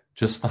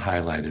 Just the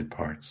highlighted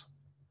parts.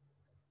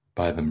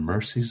 By the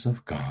mercies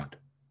of God,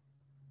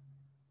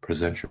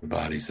 present your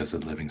bodies as a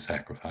living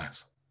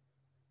sacrifice.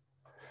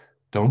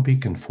 Don't be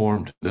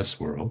conformed to this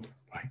world,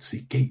 right?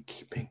 See,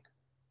 gatekeeping,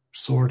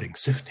 sorting,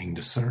 sifting,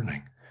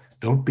 discerning.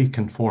 Don't be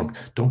conformed.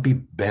 Don't be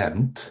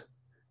bent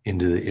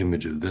into the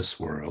image of this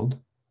world.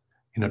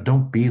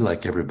 Don't be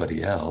like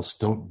everybody else.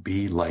 Don't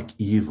be like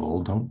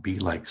evil. Don't be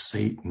like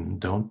Satan.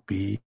 Don't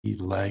be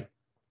like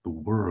the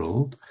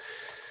world.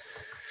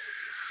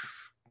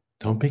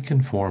 Don't be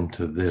conformed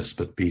to this,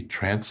 but be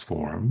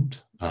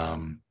transformed.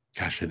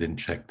 Gosh, I didn't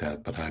check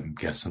that, but I'm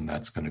guessing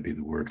that's going to be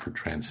the word for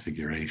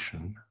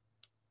transfiguration.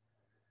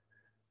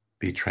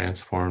 Be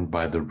transformed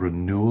by the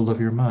renewal of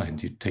your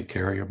mind. You take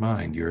care of your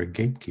mind. You're a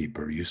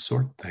gatekeeper. You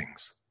sort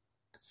things.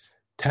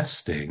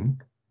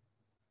 Testing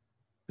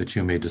that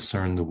you may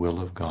discern the will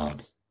of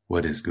God,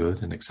 what is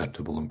good and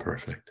acceptable and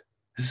perfect.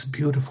 This is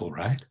beautiful,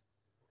 right?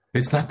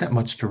 It's not that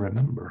much to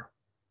remember.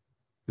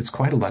 It's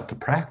quite a lot to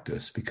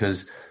practice,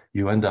 because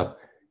you end up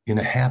in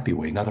a happy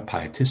way, not a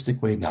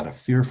pietistic way, not a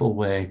fearful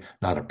way,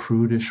 not a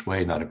prudish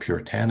way, not a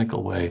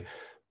puritanical way,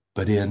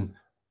 but in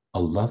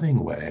a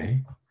loving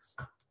way,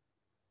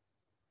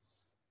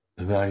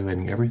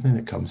 evaluating everything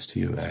that comes to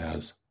you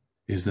as,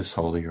 is this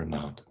holy or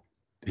not?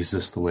 Is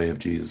this the way of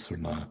Jesus or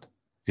not?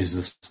 Is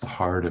this the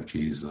heart of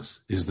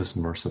Jesus? Is this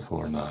merciful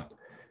or not?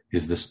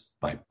 Is this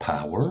by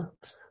power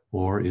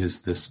or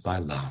is this by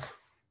love?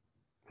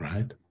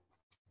 Right?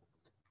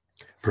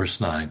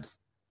 Verse 9.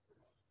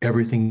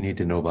 Everything you need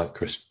to know about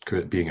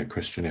being a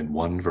Christian in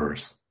one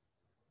verse.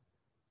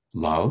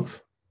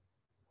 Love,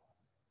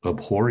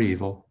 abhor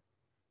evil,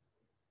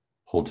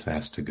 hold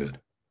fast to good.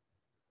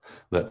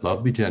 Let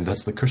love be genuine.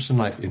 That's the Christian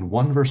life in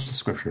one verse of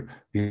Scripture.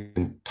 The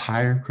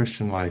entire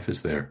Christian life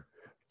is there.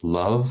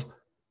 Love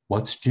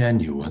what's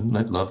genuine.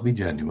 Let love be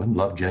genuine.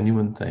 Love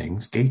genuine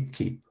things.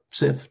 Gatekeep,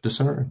 sift,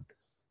 discern.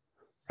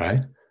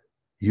 Right?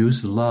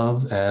 Use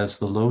love as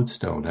the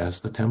lodestone,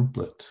 as the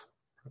template.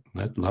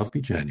 Let love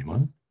be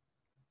genuine.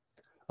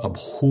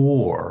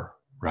 Abhor,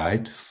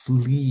 right?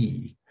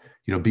 Flee.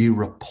 Be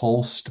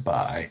repulsed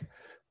by.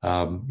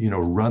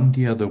 Run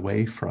the other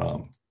way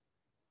from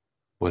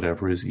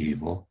whatever is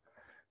evil.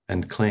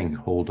 And cling,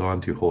 hold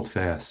on to, hold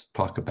fast,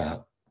 talk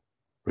about,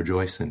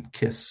 rejoice in,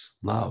 kiss,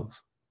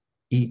 love,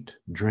 eat,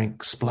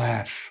 drink,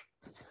 splash,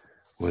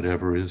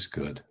 whatever is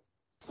good.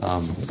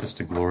 Just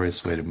a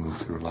glorious way to move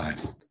through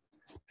life.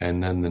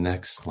 And then the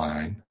next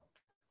line,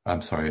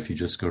 I'm sorry, if you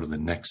just go to the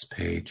next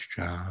page,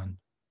 John,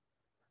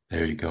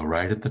 there you go,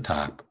 right at the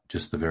top,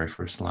 just the very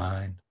first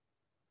line.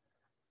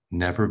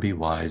 Never be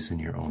wise in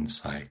your own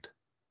sight.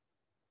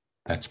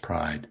 That's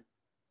pride.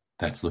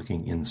 That's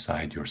looking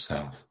inside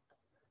yourself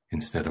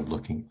instead of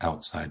looking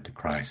outside to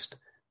Christ.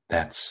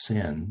 That's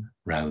sin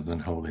rather than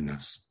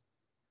holiness,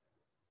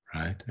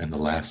 right? And the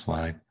last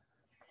line,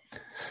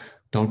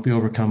 don't be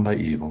overcome by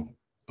evil.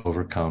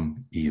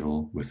 Overcome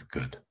evil with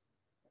good,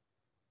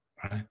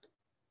 right?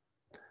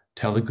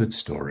 Tell a good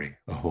story,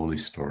 a holy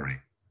story.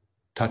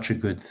 Touch a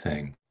good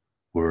thing,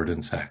 word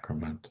and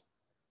sacrament.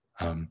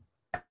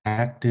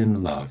 Act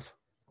in love.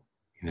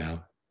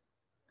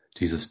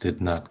 Jesus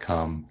did not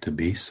come to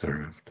be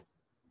served,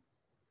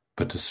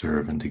 but to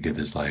serve and to give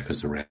his life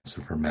as a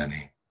ransom for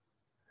many.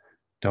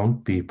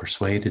 Don't be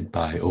persuaded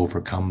by,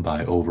 overcome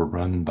by,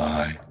 overrun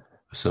by,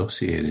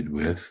 associated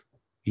with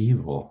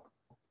evil.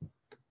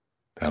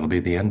 That'll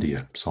be the end of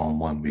you. Psalm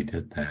 1, we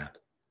did that.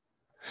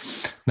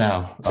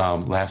 Now,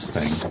 last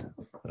thing,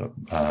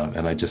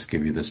 and I just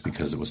give you this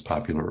because it was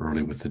popular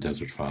early with the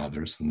Desert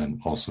Fathers and then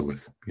also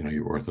with,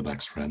 your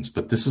Orthodox friends.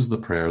 But this is the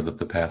prayer that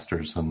the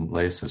pastors and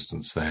lay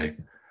assistants say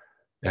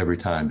every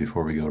time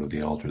before we go to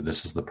the altar.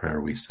 This is the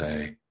prayer we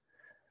say,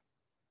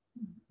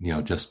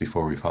 just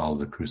before we follow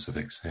the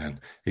crucifix. And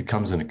it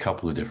comes in a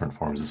couple of different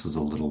forms. This is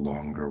a little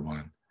longer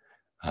one,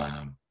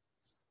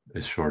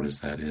 as short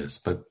as that is.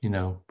 But,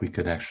 we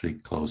could actually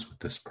close with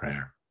this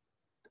prayer.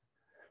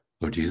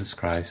 Lord Jesus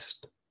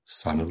Christ,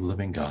 Son of the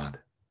living God,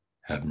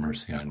 have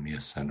mercy on me,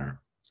 a sinner.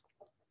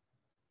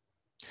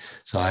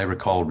 So I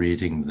recall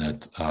reading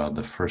that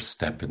the first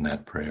step in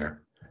that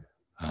prayer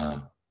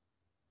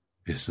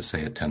is to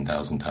say it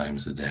 10,000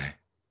 times a day.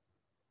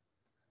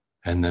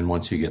 And then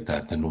once you get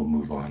that, then we'll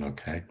move on,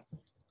 okay?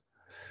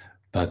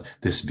 But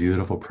this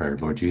beautiful prayer,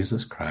 Lord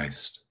Jesus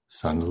Christ,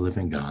 Son of the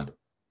living God,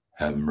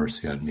 have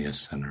mercy on me, a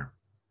sinner.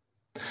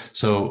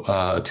 So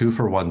a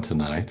 2-for-1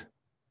 tonight.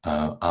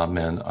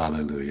 Amen,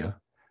 alleluia.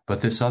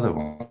 But this other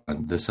one,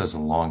 this has a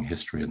long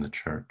history in the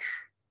church.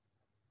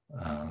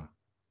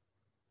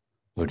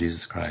 Lord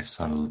Jesus Christ,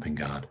 Son of the living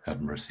God,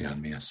 have mercy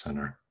on me, a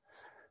sinner.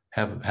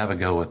 Have a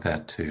go with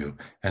that too.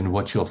 And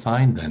what you'll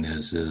find then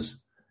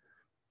is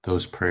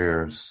those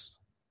prayers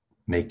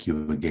make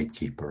you a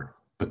gatekeeper,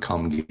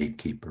 become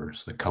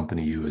gatekeepers,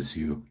 accompany you as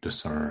you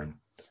discern.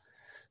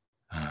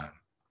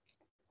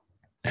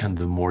 And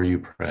the more you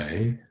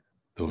pray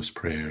those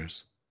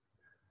prayers,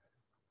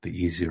 the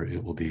easier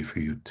it will be for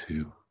you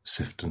to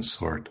sift and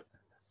sort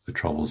the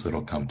troubles that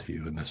will come to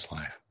you in this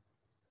life.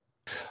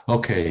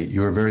 Okay,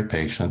 you were very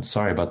patient.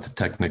 Sorry about the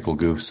technical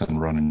goofs and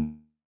running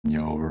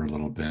you over a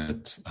little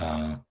bit.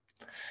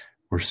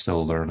 We're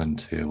still learning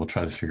too. We'll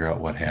try to figure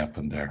out what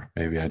happened there.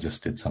 Maybe I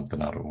just did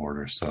something out of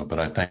order. But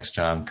I thanks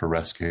John for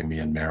rescuing me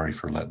and Mary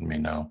for letting me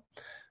know.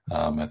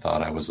 I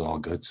thought I was all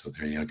good, so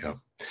there you go.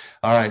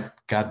 All right,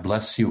 God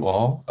bless you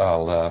all.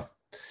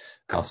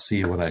 I'll see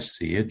you when I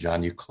see you.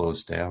 John, you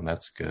closed down.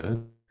 That's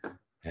good.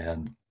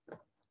 And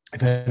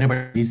if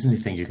anybody needs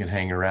anything, you can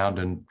hang around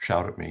and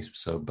shout at me.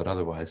 But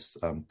otherwise,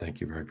 thank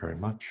you very, very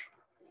much.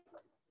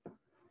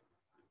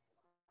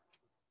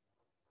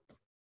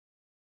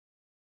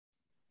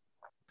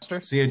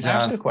 See you,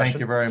 John. Thank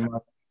you very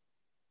much.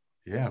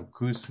 Yeah,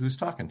 who's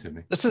talking to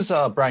me? This is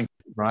Brian.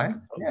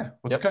 Brian? Yeah.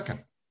 What's cooking?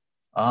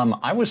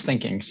 I was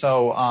thinking.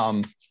 So,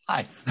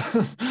 hi.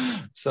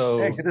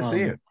 Hey, good to see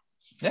you.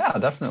 Yeah,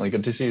 definitely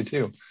good to see you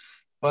too.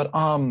 But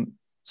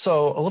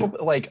so a little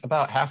bit like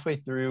about halfway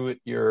through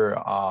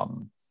your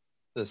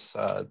this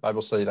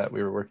Bible study that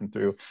we were working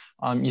through,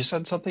 you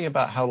said something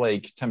about how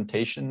like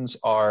temptations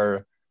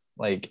are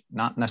like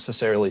not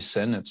necessarily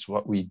sin, it's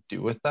what we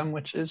do with them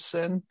which is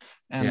sin.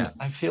 And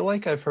I feel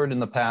like I've heard in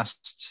the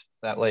past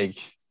that like,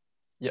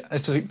 yeah,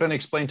 it's been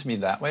explained to me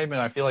that way, but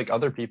I feel like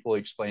other people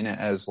explain it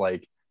as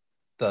like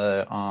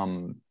the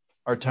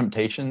our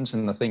temptations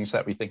and the things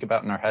that we think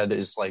about in our head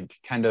is like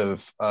kind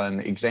of an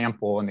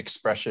example, an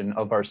expression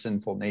of our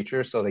sinful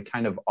nature. So they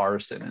kind of are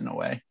sin in a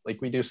way.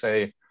 Like we do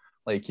say,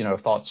 like, you know,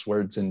 thoughts,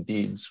 words, and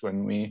deeds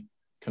when we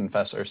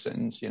confess our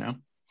sins, you know?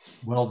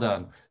 Well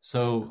done.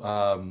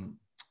 So,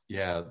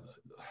 yeah,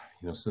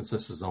 you know, since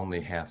this is only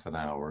half an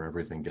hour,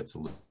 everything gets a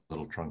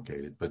little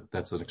truncated, but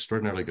that's an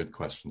extraordinarily good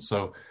question.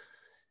 So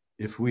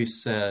if we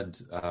said,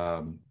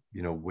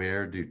 you know,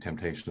 where do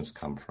temptations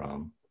come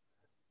from?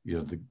 You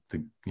know,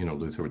 the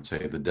Luther would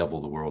say the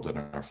devil, the world, and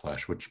our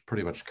flesh, which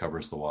pretty much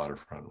covers the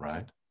waterfront,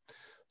 right?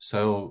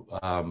 So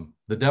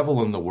the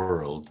devil and the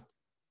world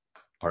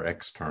are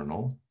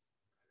external,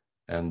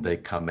 and they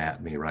come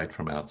at me right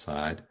from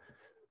outside.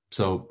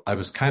 So I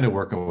was kind of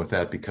working with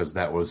that because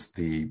that was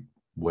the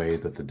way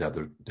that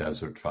the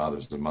desert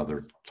fathers and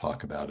mother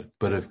talk about it.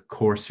 But of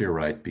course you're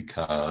right,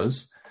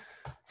 because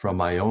from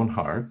my own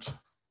heart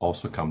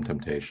also come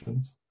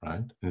temptations,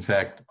 right? In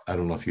fact, I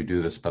don't know if you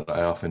do this, but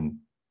I often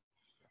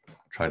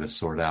try to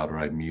sort out, or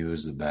I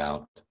muse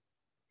about,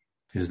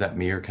 is that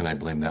me, or can I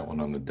blame that one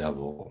on the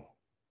devil?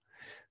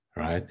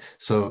 Right.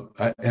 So,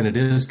 and it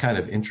is kind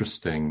of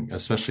interesting,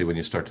 especially when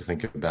you start to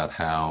think about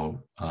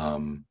how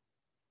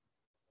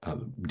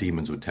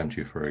demons would tempt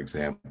you, for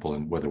example,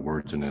 and whether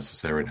words are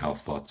necessary and how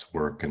thoughts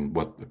work and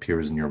what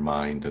appears in your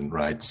mind. And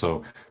right.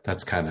 So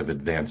that's kind of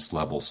advanced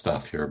level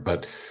stuff here.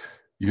 But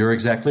you're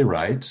exactly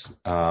right.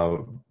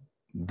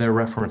 Their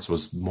reference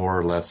was more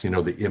or less, you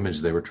know, the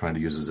image they were trying to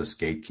use as this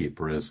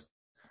gatekeeper is,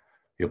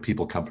 you know,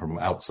 people come from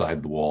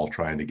outside the wall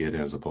trying to get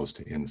in as opposed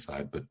to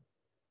inside. But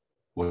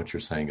what you're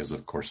saying is,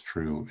 of course,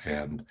 true.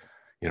 And,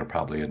 you know,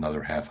 probably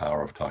another half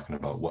hour of talking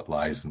about what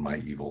lies in my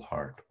evil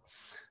heart.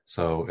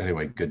 So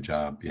anyway, good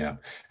job. Yeah.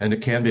 And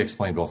it can be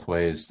explained both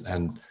ways.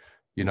 And,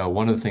 you know,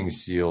 one of the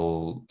things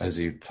as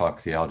you talk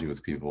theology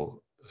with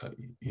people,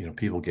 you know,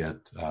 people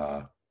get,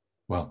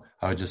 well,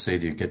 I would just say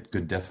to you, get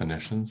good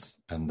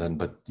definitions, and then,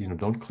 but, you know,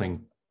 don't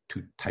cling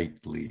too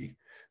tightly.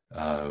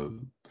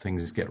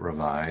 Things get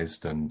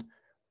revised and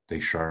they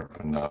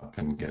sharpen up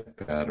and get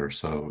better.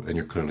 So, and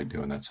you're clearly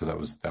doing that. So that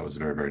was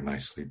very, very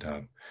nicely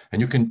done.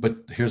 And you can, but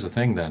here's the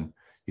thing then,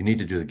 you need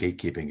to do the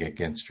gatekeeping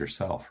against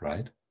yourself,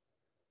 right?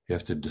 You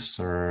have to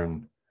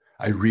discern,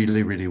 I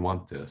really, really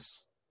want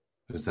this.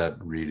 Is that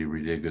really,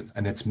 really good?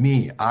 And it's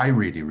me. I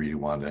really, really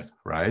want it,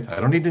 right? I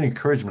don't need any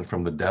encouragement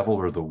from the devil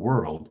or the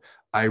world.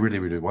 I really,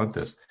 really want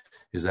this.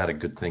 Is that a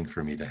good thing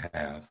for me to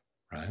have,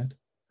 right?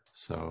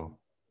 So,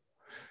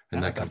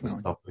 and that comes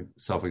with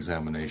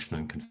self-examination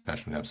and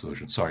confession and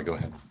absolution. Sorry, go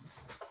ahead.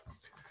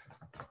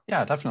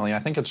 Yeah, definitely. I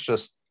think it's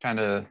just kind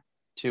of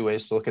two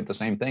ways to look at the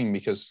same thing,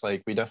 because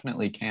like we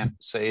definitely can't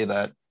say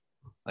that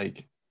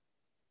like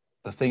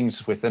the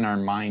things within our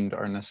mind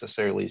are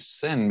necessarily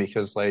sin,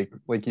 because like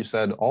you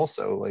said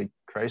also, like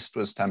Christ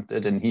was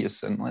tempted and he is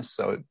sinless.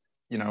 So,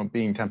 you know,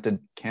 being tempted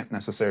can't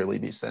necessarily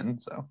be sin.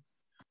 So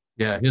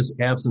Yeah, his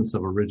absence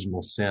of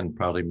original sin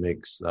probably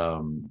makes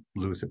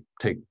Luther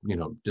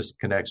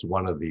disconnects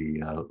one of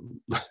the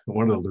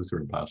one of the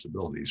Lutheran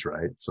possibilities,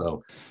 right?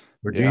 So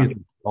for Yeah. Jesus,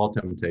 all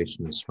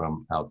temptation is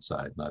from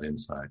outside, not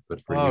inside. But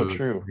for Oh, you,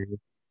 true.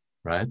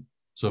 right?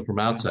 So from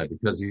Yeah. outside,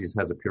 because he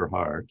has a pure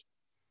heart,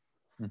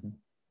 Hmm.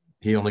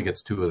 he only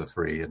gets two of the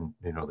three, and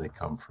they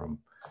come from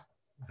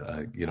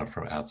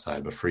from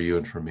outside. But for you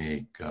and for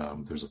me,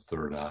 there's a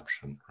third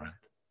option, right?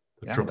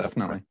 The Yeah, triple threat.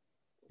 definitely.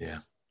 Yeah.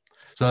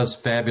 So that's a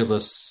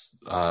fabulous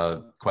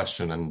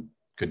question, and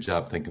good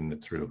job thinking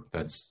it through.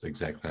 That's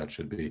exactly how it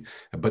should be.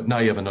 But now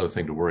you have another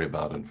thing to worry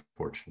about,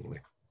 unfortunately.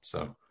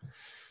 So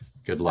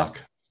good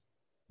luck.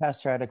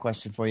 Pastor, I had a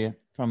question for you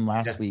from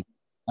last Yeah. week.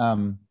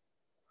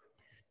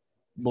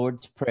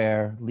 Lord's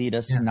Prayer, lead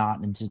us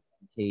not into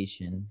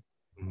temptation.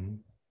 Mm-hmm.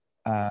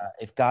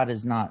 If God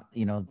is not,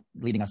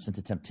 leading us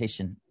into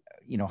temptation,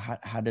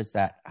 how does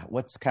that,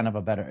 what's kind of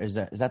a better, is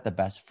that the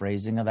best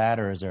phrasing of that,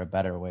 or is there a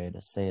better way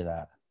to say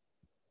that?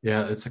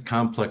 Yeah, it's a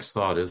complex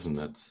thought, isn't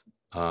it?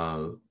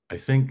 I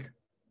think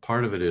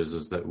part of it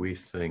is that we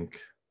think,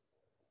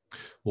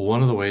 well,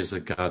 one of the ways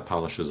that God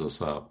polishes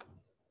us up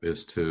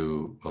is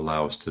to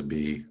allow us to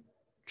be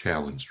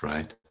challenged,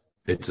 right?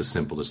 It's as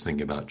simple as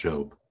thinking about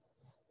Job,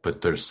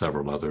 but there's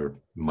several other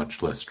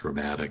much less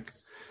dramatic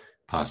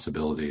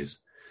possibilities.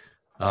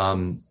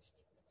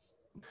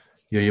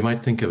 You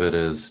might think of it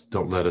as,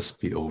 don't let us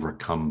be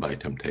overcome by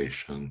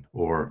temptation,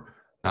 or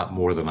not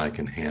more than I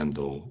can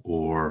handle,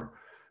 or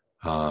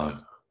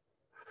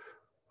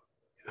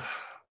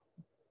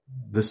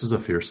this is a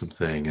fearsome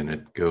thing and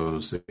it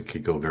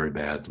could go very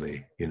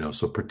badly,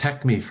 so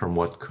protect me from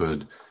what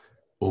could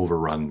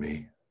overrun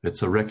me.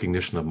 It's a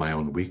recognition of my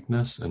own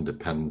weakness and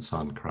dependence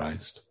on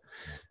Christ.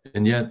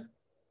 And yet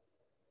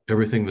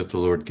everything that the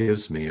Lord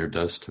gives me or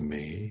does to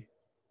me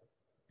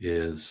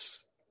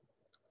is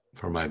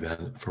for my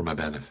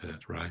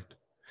benefit, right?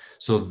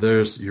 So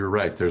you're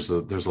right. There's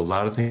a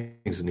lot of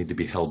things that need to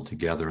be held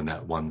together in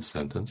that one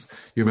sentence.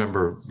 You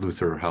remember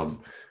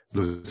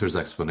Luther's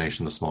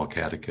explanation, the Small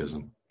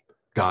Catechism.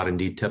 God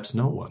indeed tempts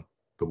no one,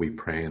 but we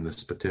pray in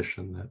this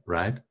petition that,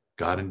 right?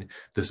 God, in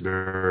this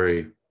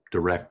very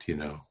direct,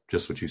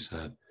 just what you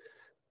said.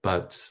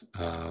 But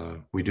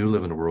we do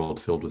live in a world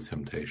filled with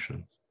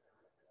temptation,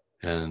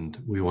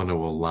 and we want to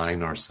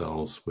align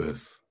ourselves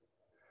with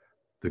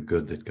the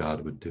good that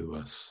God would do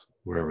us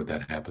wherever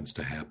that happens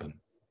to happen.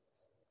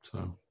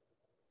 So,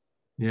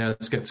 yeah,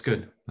 it's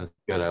good. That's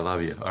good. I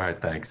love you. All right,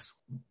 thanks.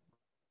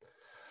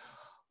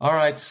 All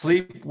right,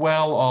 sleep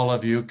well, all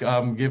of you.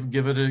 Give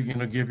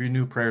your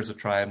new prayers a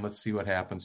try, and let's see what happens.